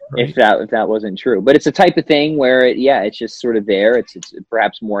 Right. If that wasn't true. But it's a type of thing where it's just sort of there. It's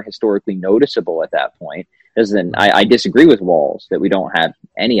perhaps more historically noticeable at that point. I disagree with Walls that we don't have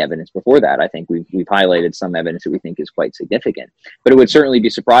any evidence before that. I think we've highlighted some evidence that we think is quite significant. But it would certainly be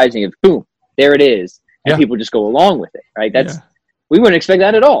surprising if boom, there it is, and people just go along with it, right? we wouldn't expect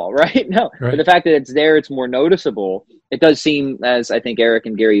that at all, right? No, Right. but the fact that it's there, it's more noticeable. It does seem, as I think Eric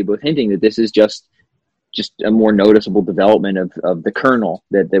and Gary are both hinting, that this is just a more noticeable development of the kernel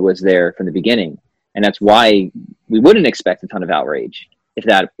that was there from the beginning, and that's why we wouldn't expect a ton of outrage if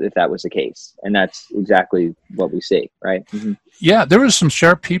that was the case, and that's exactly what we see, right? Mm-hmm. Yeah, there were some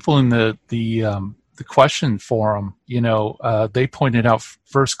sharp people in the question forum. They pointed out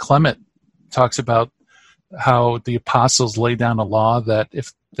First Clement talks about how the apostles laid down a law that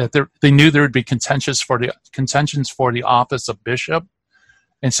they knew there would be contentions for the office of bishop,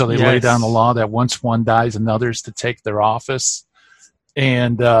 and so they laid down a law that once one dies, another's to take their office.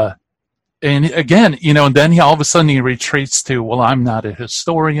 And again, and then all of a sudden he retreats to, well, I'm not a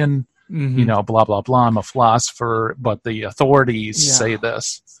historian, blah blah blah. I'm a philosopher, but the authorities say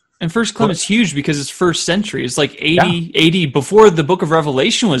this. And First Clement's huge because it's first century. It's like 80 AD, before the Book of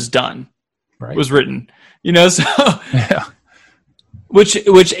Revelation was done, was written. So which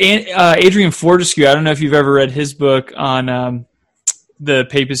Adrian Fortescue, I don't know if you've ever read his book on the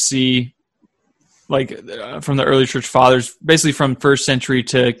papacy, from the early church fathers, basically from first century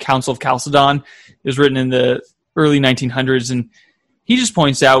to Council of Chalcedon. It was written in the early 1900s, and he just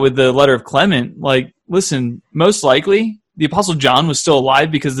points out with the letter of Clement, listen, most likely the Apostle John was still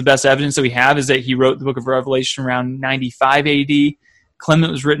alive, because the best evidence that we have is that he wrote the Book of Revelation around 95 AD.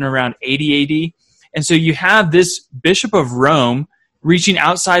 Clement was written around 80 AD. And so you have this Bishop of Rome reaching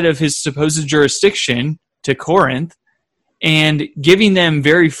outside of his supposed jurisdiction to Corinth and giving them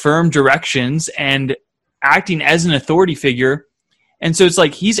very firm directions and acting as an authority figure. And so it's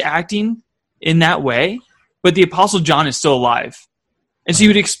like he's acting in that way, but the Apostle John is still alive. And so you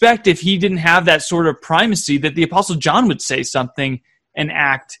would expect, if he didn't have that sort of primacy, that the Apostle John would say something and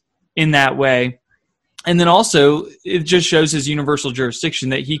act in that way. And then also, it just shows his universal jurisdiction,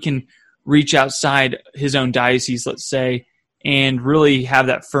 that he can reach outside his own diocese, let's say, and really have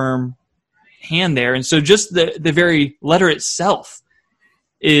that firm hand there. And so just the very letter itself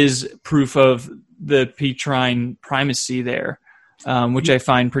is proof of the Petrine primacy there, which I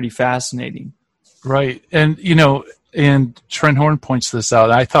find pretty fascinating. Right. And, and Trent Horn points this out.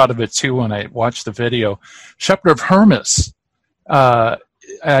 I thought of it too when I watched the video. Shepherd of Hermas.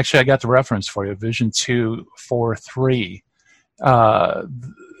 Actually, I got the reference for you. Vision 2:4-3.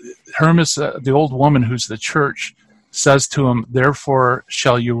 Hermas, the old woman who's the church, says to him, "Therefore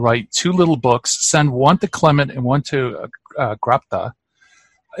shall you write 2 little books, send one to Clement and one to Grapta."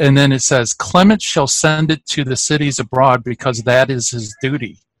 And then it says, "Clement shall send it to the cities abroad, because that is his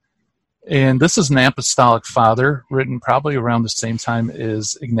duty." And this is an apostolic father, written probably around the same time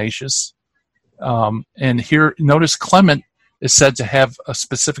as Ignatius. And here, notice Clement is said to have a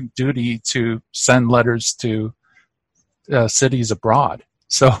specific duty to send letters to cities abroad.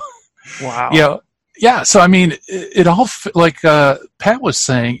 So, wow. Yeah. So, I mean, it all, like Pat was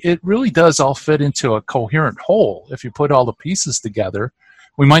saying, it really does all fit into a coherent whole. If you put all the pieces together,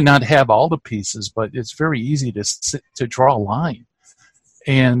 we might not have all the pieces, but it's very easy to draw a line.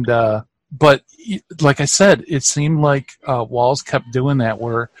 And, but like I said, it seemed like Walls kept doing that,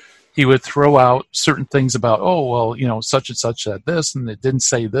 where he would throw out certain things about, such and such said this, and it didn't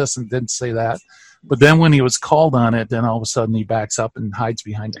say this, and didn't say that. But then when he was called on it, then all of a sudden he backs up and hides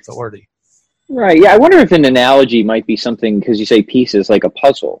behind authority. Right. Yeah. I wonder if an analogy might be something, because you say pieces, like a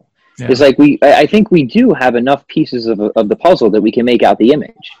puzzle. Yeah. It's like I think we do have enough pieces of the puzzle that we can make out the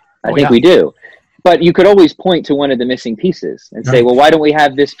image. I think we do. But you could always point to one of the missing pieces and say, well, why don't we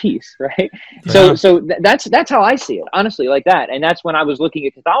have this piece, right? Yeah. So that's how I see it, honestly, like that. And that's when I was looking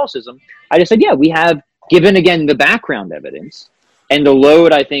at Catholicism. I just said, we have, given, again, the background evidence and the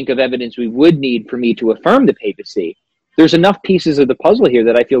load, I think, of evidence we would need for me to affirm the papacy, there's enough pieces of the puzzle here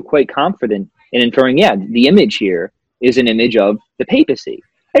that I feel quite confident in inferring, the image here is an image of the papacy.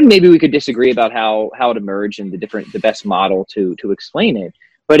 And maybe we could disagree about how it emerged and the best model to explain it.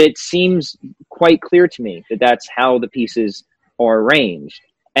 But it seems quite clear to me that that's how the pieces are arranged.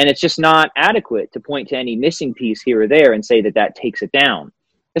 And it's just not adequate to point to any missing piece here or there and say that takes it down.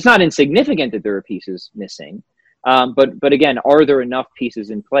 It's not insignificant that there are pieces missing. But again, are there enough pieces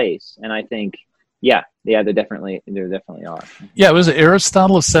in place? And I think, there definitely are. Yeah, it was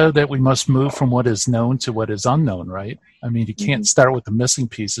Aristotle said that we must move from what is known to what is unknown, right? I mean, you can't start with the missing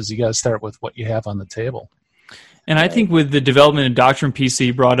pieces. You got to start with what you have on the table. And I think with the development of doctrine piece that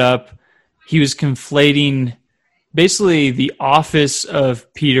he brought up, he was conflating basically the office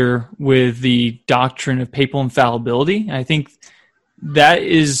of Peter with the doctrine of papal infallibility. And I think that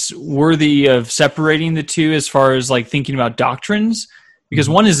is worthy of separating the two as far as like thinking about doctrines, because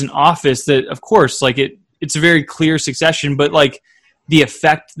one is an office that, of course, like it's a very clear succession, but like the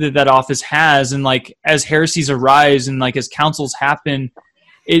effect that that office has, and like as heresies arise and like as councils happen,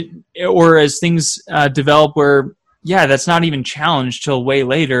 or as things develop where that's not even challenged till way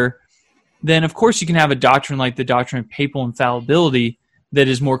later, then of course you can have a doctrine like the doctrine of papal infallibility that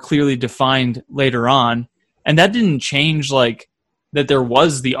is more clearly defined later on. And that didn't change like that there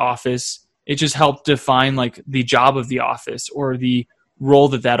was the office. It just helped define like the job of the office or the role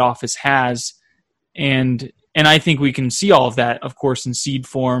that that office has. And I think we can see all of that, of course, in seed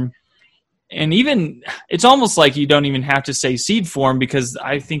form. And even it's almost like you don't even have to say seed form, because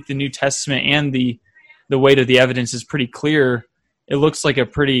I think the New Testament and the weight of the evidence is pretty clear. It looks like a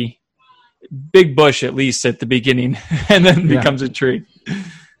pretty big bush, at least at the beginning, and then becomes a tree.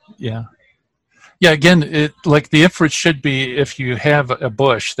 Yeah. Yeah, again, it like the inference should be, if you have a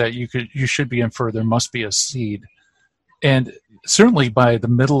bush, that you should be inferred there must be a seed. And certainly by the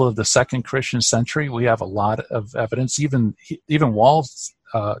middle of the second Christian century, we have a lot of evidence. Even Walls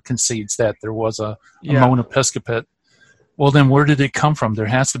concedes that there was a monoepiscopate. Well, then where did it come from? There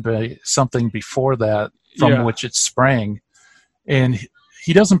has to be something before that from which it sprang. And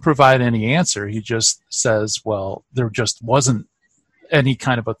he doesn't provide any answer. He just says, well, there just wasn't any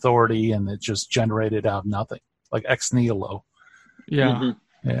kind of authority, and it just generated out of nothing, like ex nihilo. Yeah.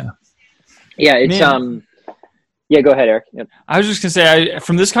 Mm-hmm. Yeah. It's go ahead, Eric. Yep. I was just gonna say,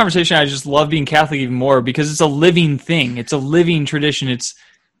 from this conversation, I just love being Catholic even more, because it's a living thing. It's a living tradition.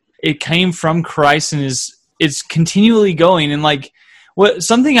 It came from Christ and it's continually going. And like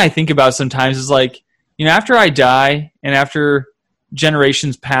something I think about sometimes is like, after I die and after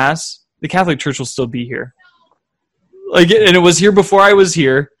generations pass, the Catholic Church will still be here. Like, and it was here before I was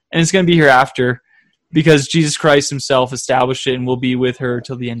here, and it's going to be here after, because Jesus Christ himself established it and will be with her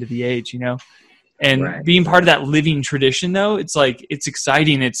till the end of the age, And right. Being part of that living tradition, though, it's like, it's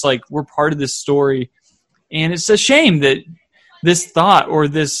exciting. It's like we're part of this story. And it's a shame that this thought or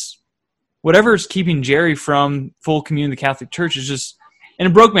this, whatever is keeping Jerry from full communion in the Catholic Church is just, and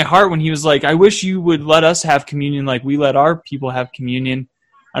it broke my heart when he was like, I wish you would let us have communion like we let our people have communion.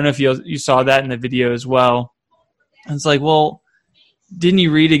 I don't know if you saw that in the video as well. And it's like, well, didn't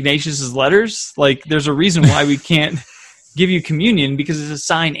you read Ignatius's letters? Like, there's a reason why we can't give you communion, because it's a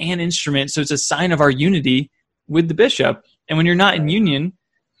sign and instrument. So it's a sign of our unity with the bishop. And when you're not in union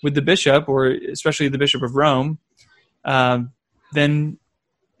with the bishop, or especially the Bishop of Rome, then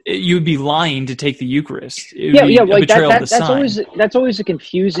you would be lying to take the Eucharist. Like that's always a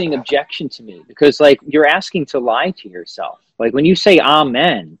confusing objection to me, because like you're asking to lie to yourself. Like when you say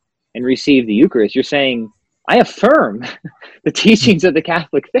Amen and receive the Eucharist, you're saying, I affirm the teachings of the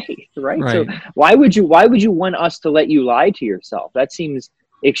Catholic faith, right? So why would you want us to let you lie to yourself? That seems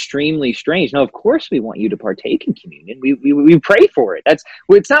extremely strange. Now, of course, we want you to partake in communion. We pray for it.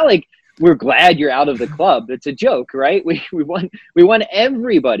 It's not like we're glad you're out of the club. It's a joke, right? We want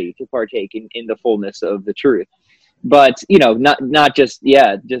everybody to partake in the fullness of the truth. But not just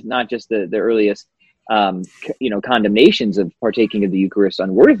the earliest condemnations of partaking of the Eucharist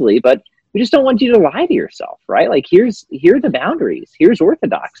unworthily, but we just don't want you to lie to yourself, right? Like here are the boundaries. Here's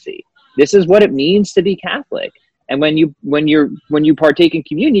orthodoxy. This is what it means to be Catholic. And when you partake in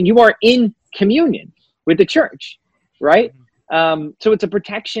communion, you are in communion with the Church, right? So it's a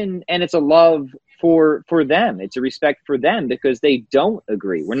protection and it's a love for them. It's a respect for them because they don't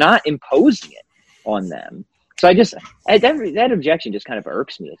agree. We're not imposing it on them. So that objection just kind of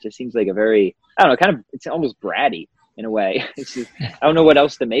irks me. It just seems like a very, I don't know, it's almost bratty in a way. It's just, I don't know what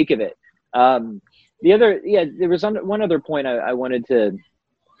else to make of it. There was one other point I wanted to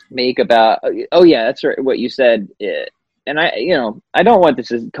make about, that's right, what you said. And I don't want this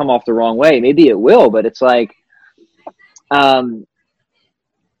to come off the wrong way. Maybe it will, but it's like, after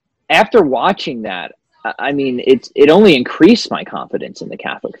watching that, I mean, it only increased my confidence in the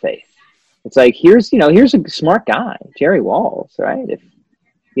Catholic faith. It's like, here's a smart guy, Jerry Walls, right? If,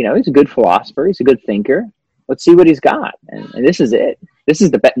 he's a good philosopher, he's a good thinker. Let's see what he's got. And this is it. This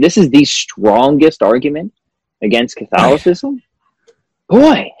is the strongest argument against Catholicism.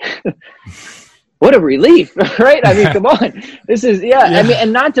 Boy, what a relief, right? I mean, come on. This is, I mean,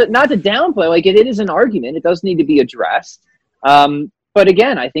 and not to downplay, like it is an argument. It does need to be addressed. But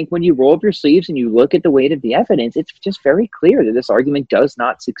again, I think when you roll up your sleeves and you look at the weight of the evidence, it's just very clear that this argument does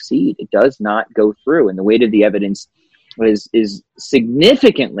not succeed. It does not go through. And the weight of the evidence is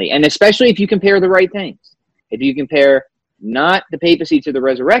significantly, and especially if you compare the right things. If you compare not the papacy to the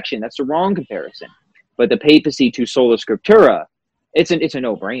resurrection, that's the wrong comparison, but the papacy to sola scriptura, it's a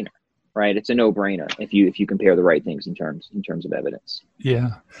no-brainer, right? It's a no-brainer if you compare the right things in terms of evidence.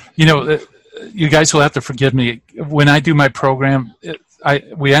 Yeah. You guys will have to forgive me. When I do my program,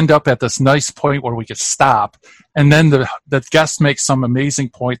 we end up at this nice point where we could stop, and then the guest makes some amazing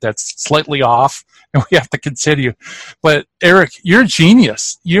point that's slightly off, and we have to continue. But Eric, you're a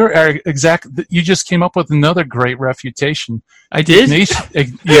genius. You just came up with another great refutation. I did.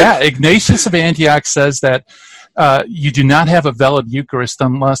 Ignatius of Antioch says that you do not have a valid Eucharist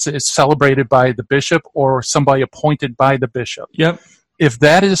unless it's celebrated by the bishop or somebody appointed by the bishop. Yep. If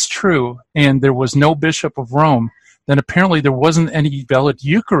that is true, and there was no bishop of Rome, then apparently there wasn't any valid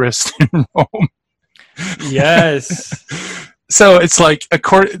Eucharist in Rome. Yes. So it's like,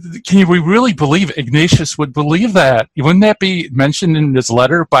 can we really believe Ignatius would believe that? Wouldn't that be mentioned in his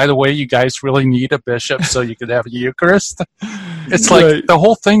letter? By the way, you guys really need a bishop so you could have a Eucharist. It's like the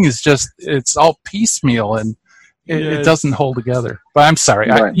whole thing is it's all piecemeal, and it doesn't hold together. But I'm sorry.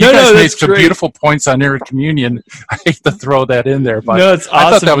 Right. You guys made some beautiful points on intercommunion. I hate to throw that in there, but it's awesome. I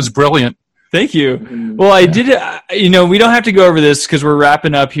thought that was brilliant. Thank you. Well, I did, we don't have to go over this because we're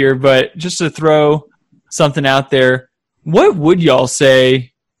wrapping up here, but just to throw something out there, what would y'all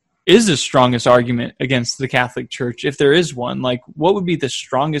say is the strongest argument against the Catholic Church, if there is one? Like, what would be the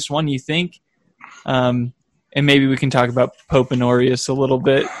strongest one, you think? And maybe we can talk about Pope Honorius a little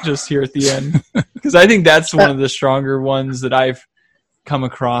bit just here at the end, because I think that's one of the stronger ones that I've come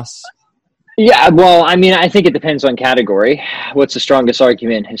across. Yeah, well, I mean, I think it depends on category. What's the strongest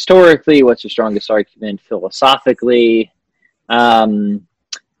argument historically? What's the strongest argument philosophically? I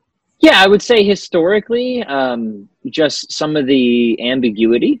would say historically, just some of the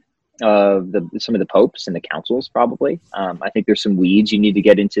ambiguity of some of the popes and the councils, probably. I think there's some weeds you need to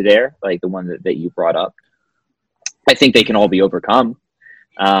get into there, like the one that you brought up. I think they can all be overcome,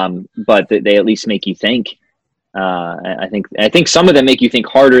 but they at least make you think. I think some of them make you think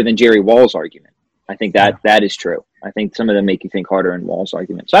harder than Jerry Wall's argument. I think that is true. I think some of them make you think harder than Wall's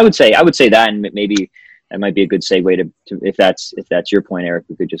argument. So I would say that, and maybe that might be a good segue to if that's your point, Eric,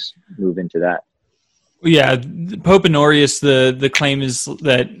 we could just move into that. Yeah, Pope Honorius, the claim is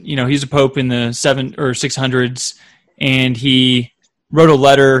that he's a pope in the 700s or 600s, and he wrote a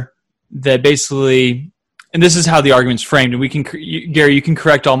letter that basically, and this is how the argument's framed, and Gary, you can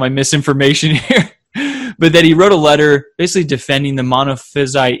correct all my misinformation here. But that he wrote a letter basically defending the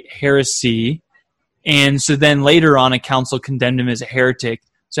Monophysite heresy, and so then later on a council condemned him as a heretic.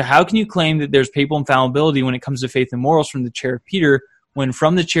 So how can you claim that there's papal infallibility when it comes to faith and morals from the chair of Peter, when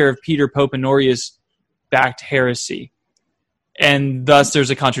from the chair of Peter, Pope Honorius backed heresy? And thus there's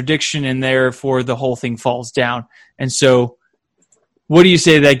a contradiction, and therefore the whole thing falls down. And so what do you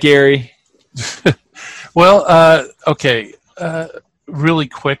say to that, Gary? Well, okay. Really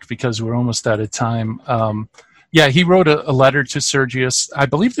quick, because we're almost out of time. He wrote a letter to Sergius. I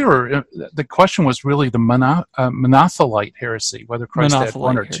believe the question was really the Monothelite heresy, whether Christ had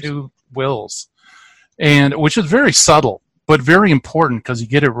one or two wills, and which is very subtle but very important, because you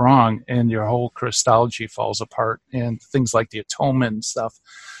get it wrong and your whole Christology falls apart, and things like the atonement and stuff.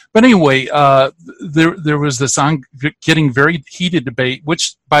 But anyway, there was this getting very heated debate,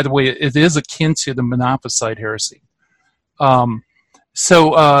 which, by the way, it is akin to the Monophysite heresy.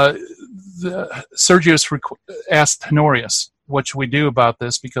 Sergius asked Honorius, what should we do about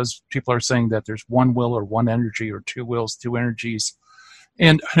this? Because people are saying that there's one will or one energy, or two wills, two energies.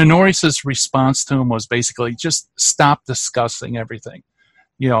 And Honorius' response to him was basically just stop discussing everything.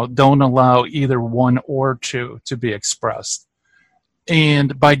 Don't allow either one or two to be expressed.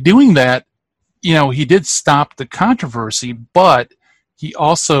 And by doing that, he did stop the controversy, but he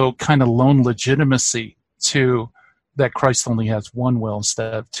also kind of loaned legitimacy to that Christ only has one will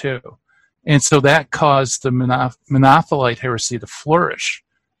instead of two. And so that caused the Monothelite heresy to flourish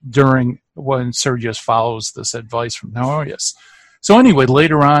when Sergius follows this advice from Honorius. So anyway,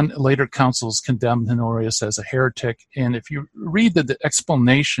 later councils condemned Honorius as a heretic, and if you read the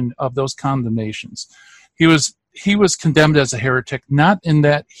explanation of those condemnations, he was condemned as a heretic, not in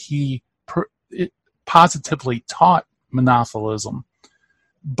that he positively taught monothelism,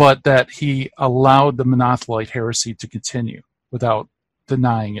 but that he allowed the Monothelite heresy to continue without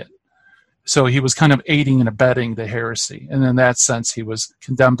denying it. So he was kind of aiding and abetting the heresy, and in that sense he was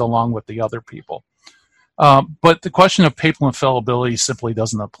condemned along with the other people. But the question of papal infallibility simply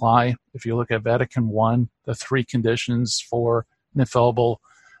doesn't apply. If you look at Vatican I, the three conditions for an infallible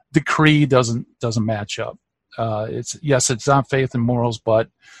decree doesn't match up. It's not faith and morals, but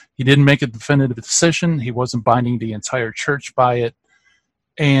he didn't make a definitive decision. He wasn't binding the entire church by it.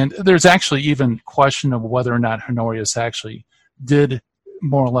 And there's actually even question of whether or not Honorius actually did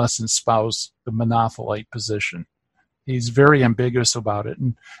more or less espouse the Monothelite position. He's very ambiguous about it.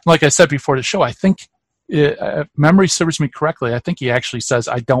 And like I said before the show, I think, if memory serves me correctly, I think he actually says,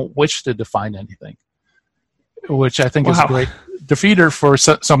 I don't wish to define anything, which I think is great defeater for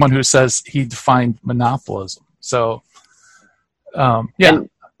someone who says he defined monothelism. So, yeah. And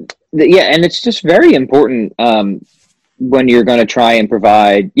it's just very important when you're going to try and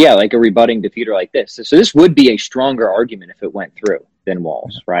provide, like a rebutting defeater like this. So this would be a stronger argument if it went through than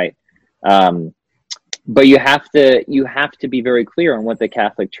Walls, right? But you have to be very clear on what the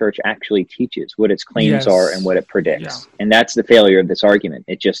Catholic Church actually teaches, what its claims are, and what it predicts. Yeah. And that's the failure of this argument.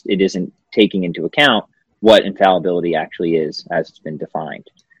 It isn't taking into account what infallibility actually is as it's been defined.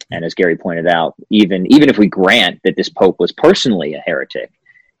 And as Gary pointed out, even if we grant that this Pope was personally a heretic,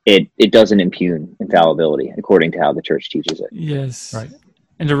 it doesn't impugn infallibility according to how the Church teaches it. Yes. Right.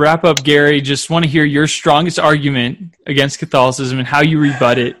 And to wrap up, Gary, just want to hear your strongest argument against Catholicism and how you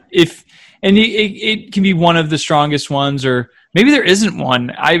rebut it. It can be one of the strongest ones, or maybe there isn't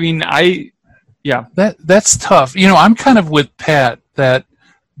one. I mean, that's tough. I'm kind of with Pat that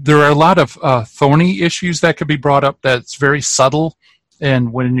there are a lot of thorny issues that could be brought up that's very subtle,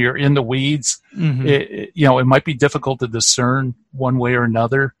 and when you're in the weeds, it might be difficult to discern one way or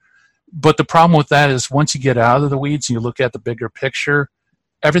another. But the problem with that is once you get out of the weeds and you look at the bigger picture,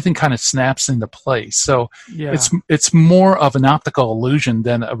 everything kind of snaps into place. So it's more of an optical illusion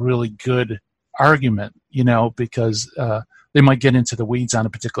than a really good argument, because they might get into the weeds on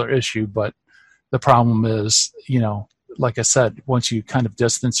a particular issue. But the problem is, like I said, once you kind of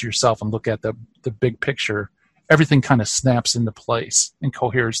distance yourself and look at the big picture, everything kind of snaps into place and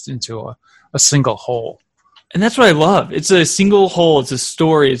coheres into a single whole. And that's what I love. It's a single whole. It's a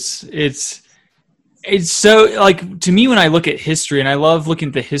story. It's so, like, to me, when I look at history, and I love looking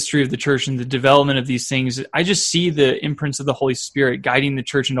at the history of the church and the development of these things, I just see the imprints of the Holy Spirit guiding the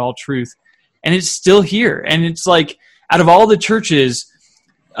church into all truth. And it's still here. And it's like, out of all the churches,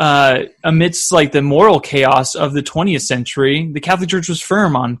 amidst like the moral chaos of the 20th century, the Catholic Church was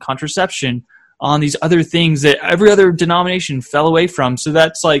firm on contraception, on these other things that every other denomination fell away from. So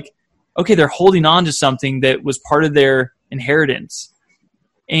that's like, okay, they're holding on to something that was part of their inheritance.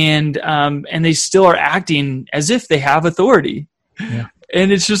 And they still are acting as if they have authority. Yeah.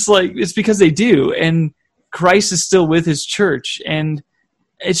 And it's just like, it's because they do. And Christ is still with his church. And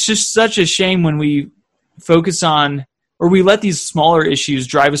it's just such a shame when we focus on, or we let these smaller issues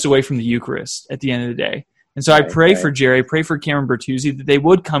drive us away from the Eucharist at the end of the day. And so I pray for Jerry, I pray for Cameron Bertuzzi, that they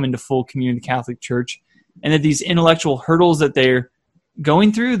would come into full communion with the Catholic Church, and that these intellectual hurdles that they're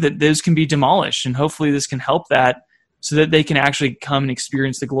going through, that those can be demolished. And hopefully this can help that, so that they can actually come and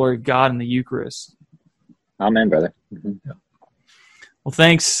experience the glory of God in the Eucharist. Amen, brother. Mm-hmm. Yeah. Well,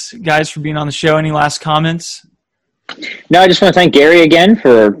 thanks, guys, for being on the show. Any last comments? No, I just want to thank Gary again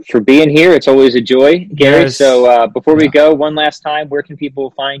for being here. It's always a joy, Gary. Yes. So before we go, one last time, where can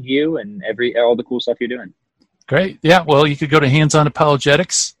people find you and all the cool stuff you're doing? Great. Yeah, well, you could go to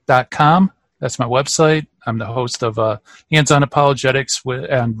handsonapologetics.com. That's my website. I'm the host of Hands On Apologetics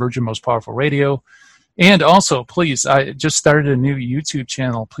on Virgin Most Powerful Radio. And also, please, I just started a new YouTube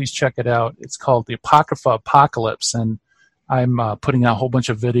channel. Please check it out. It's called the Apocrypha Apocalypse, and I'm putting out a whole bunch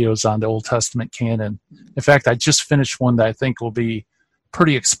of videos on the Old Testament canon. In fact, I just finished one that I think will be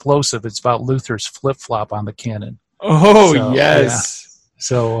pretty explosive. It's about Luther's flip-flop on the canon. Oh, so, yes. Yeah.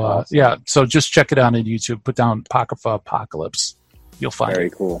 So, awesome. So just check it out on YouTube. Put down Apocrypha Apocalypse. You'll find Very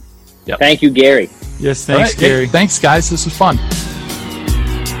it. Cool. Yep. Thank you, Gary. Yes, thanks, Gary. Hey, thanks, guys. This was fun.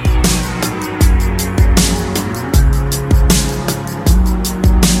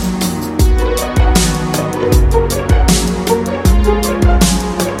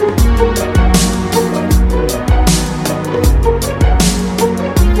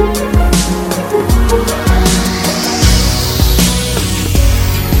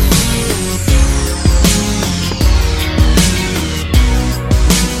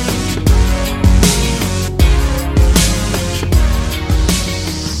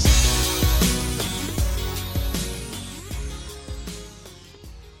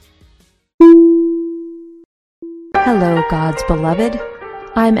 Hello, God's beloved.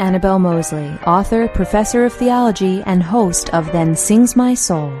 I'm Annabelle Mosley, author, professor of theology, and host of Then Sings My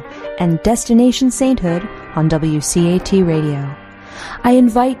Soul and Destination Sainthood on WCAT Radio. I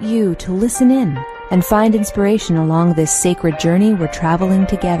invite you to listen in and find inspiration along this sacred journey we're traveling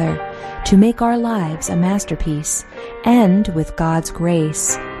together to make our lives a masterpiece and, with God's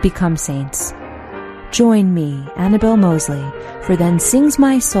grace, become saints. Join me, Annabelle Mosley, for Then Sings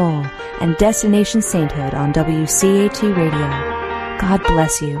My Soul and Destination Sainthood on WCAT Radio. God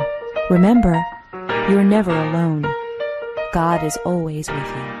bless you. Remember, you're never alone. God is always with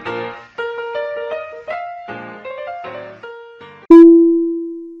you.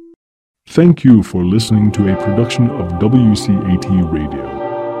 Thank you for listening to a production of WCAT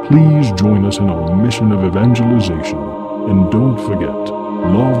Radio. Please join us in our mission of evangelization And don't forget,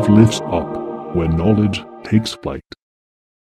 love lifts up when knowledge takes flight.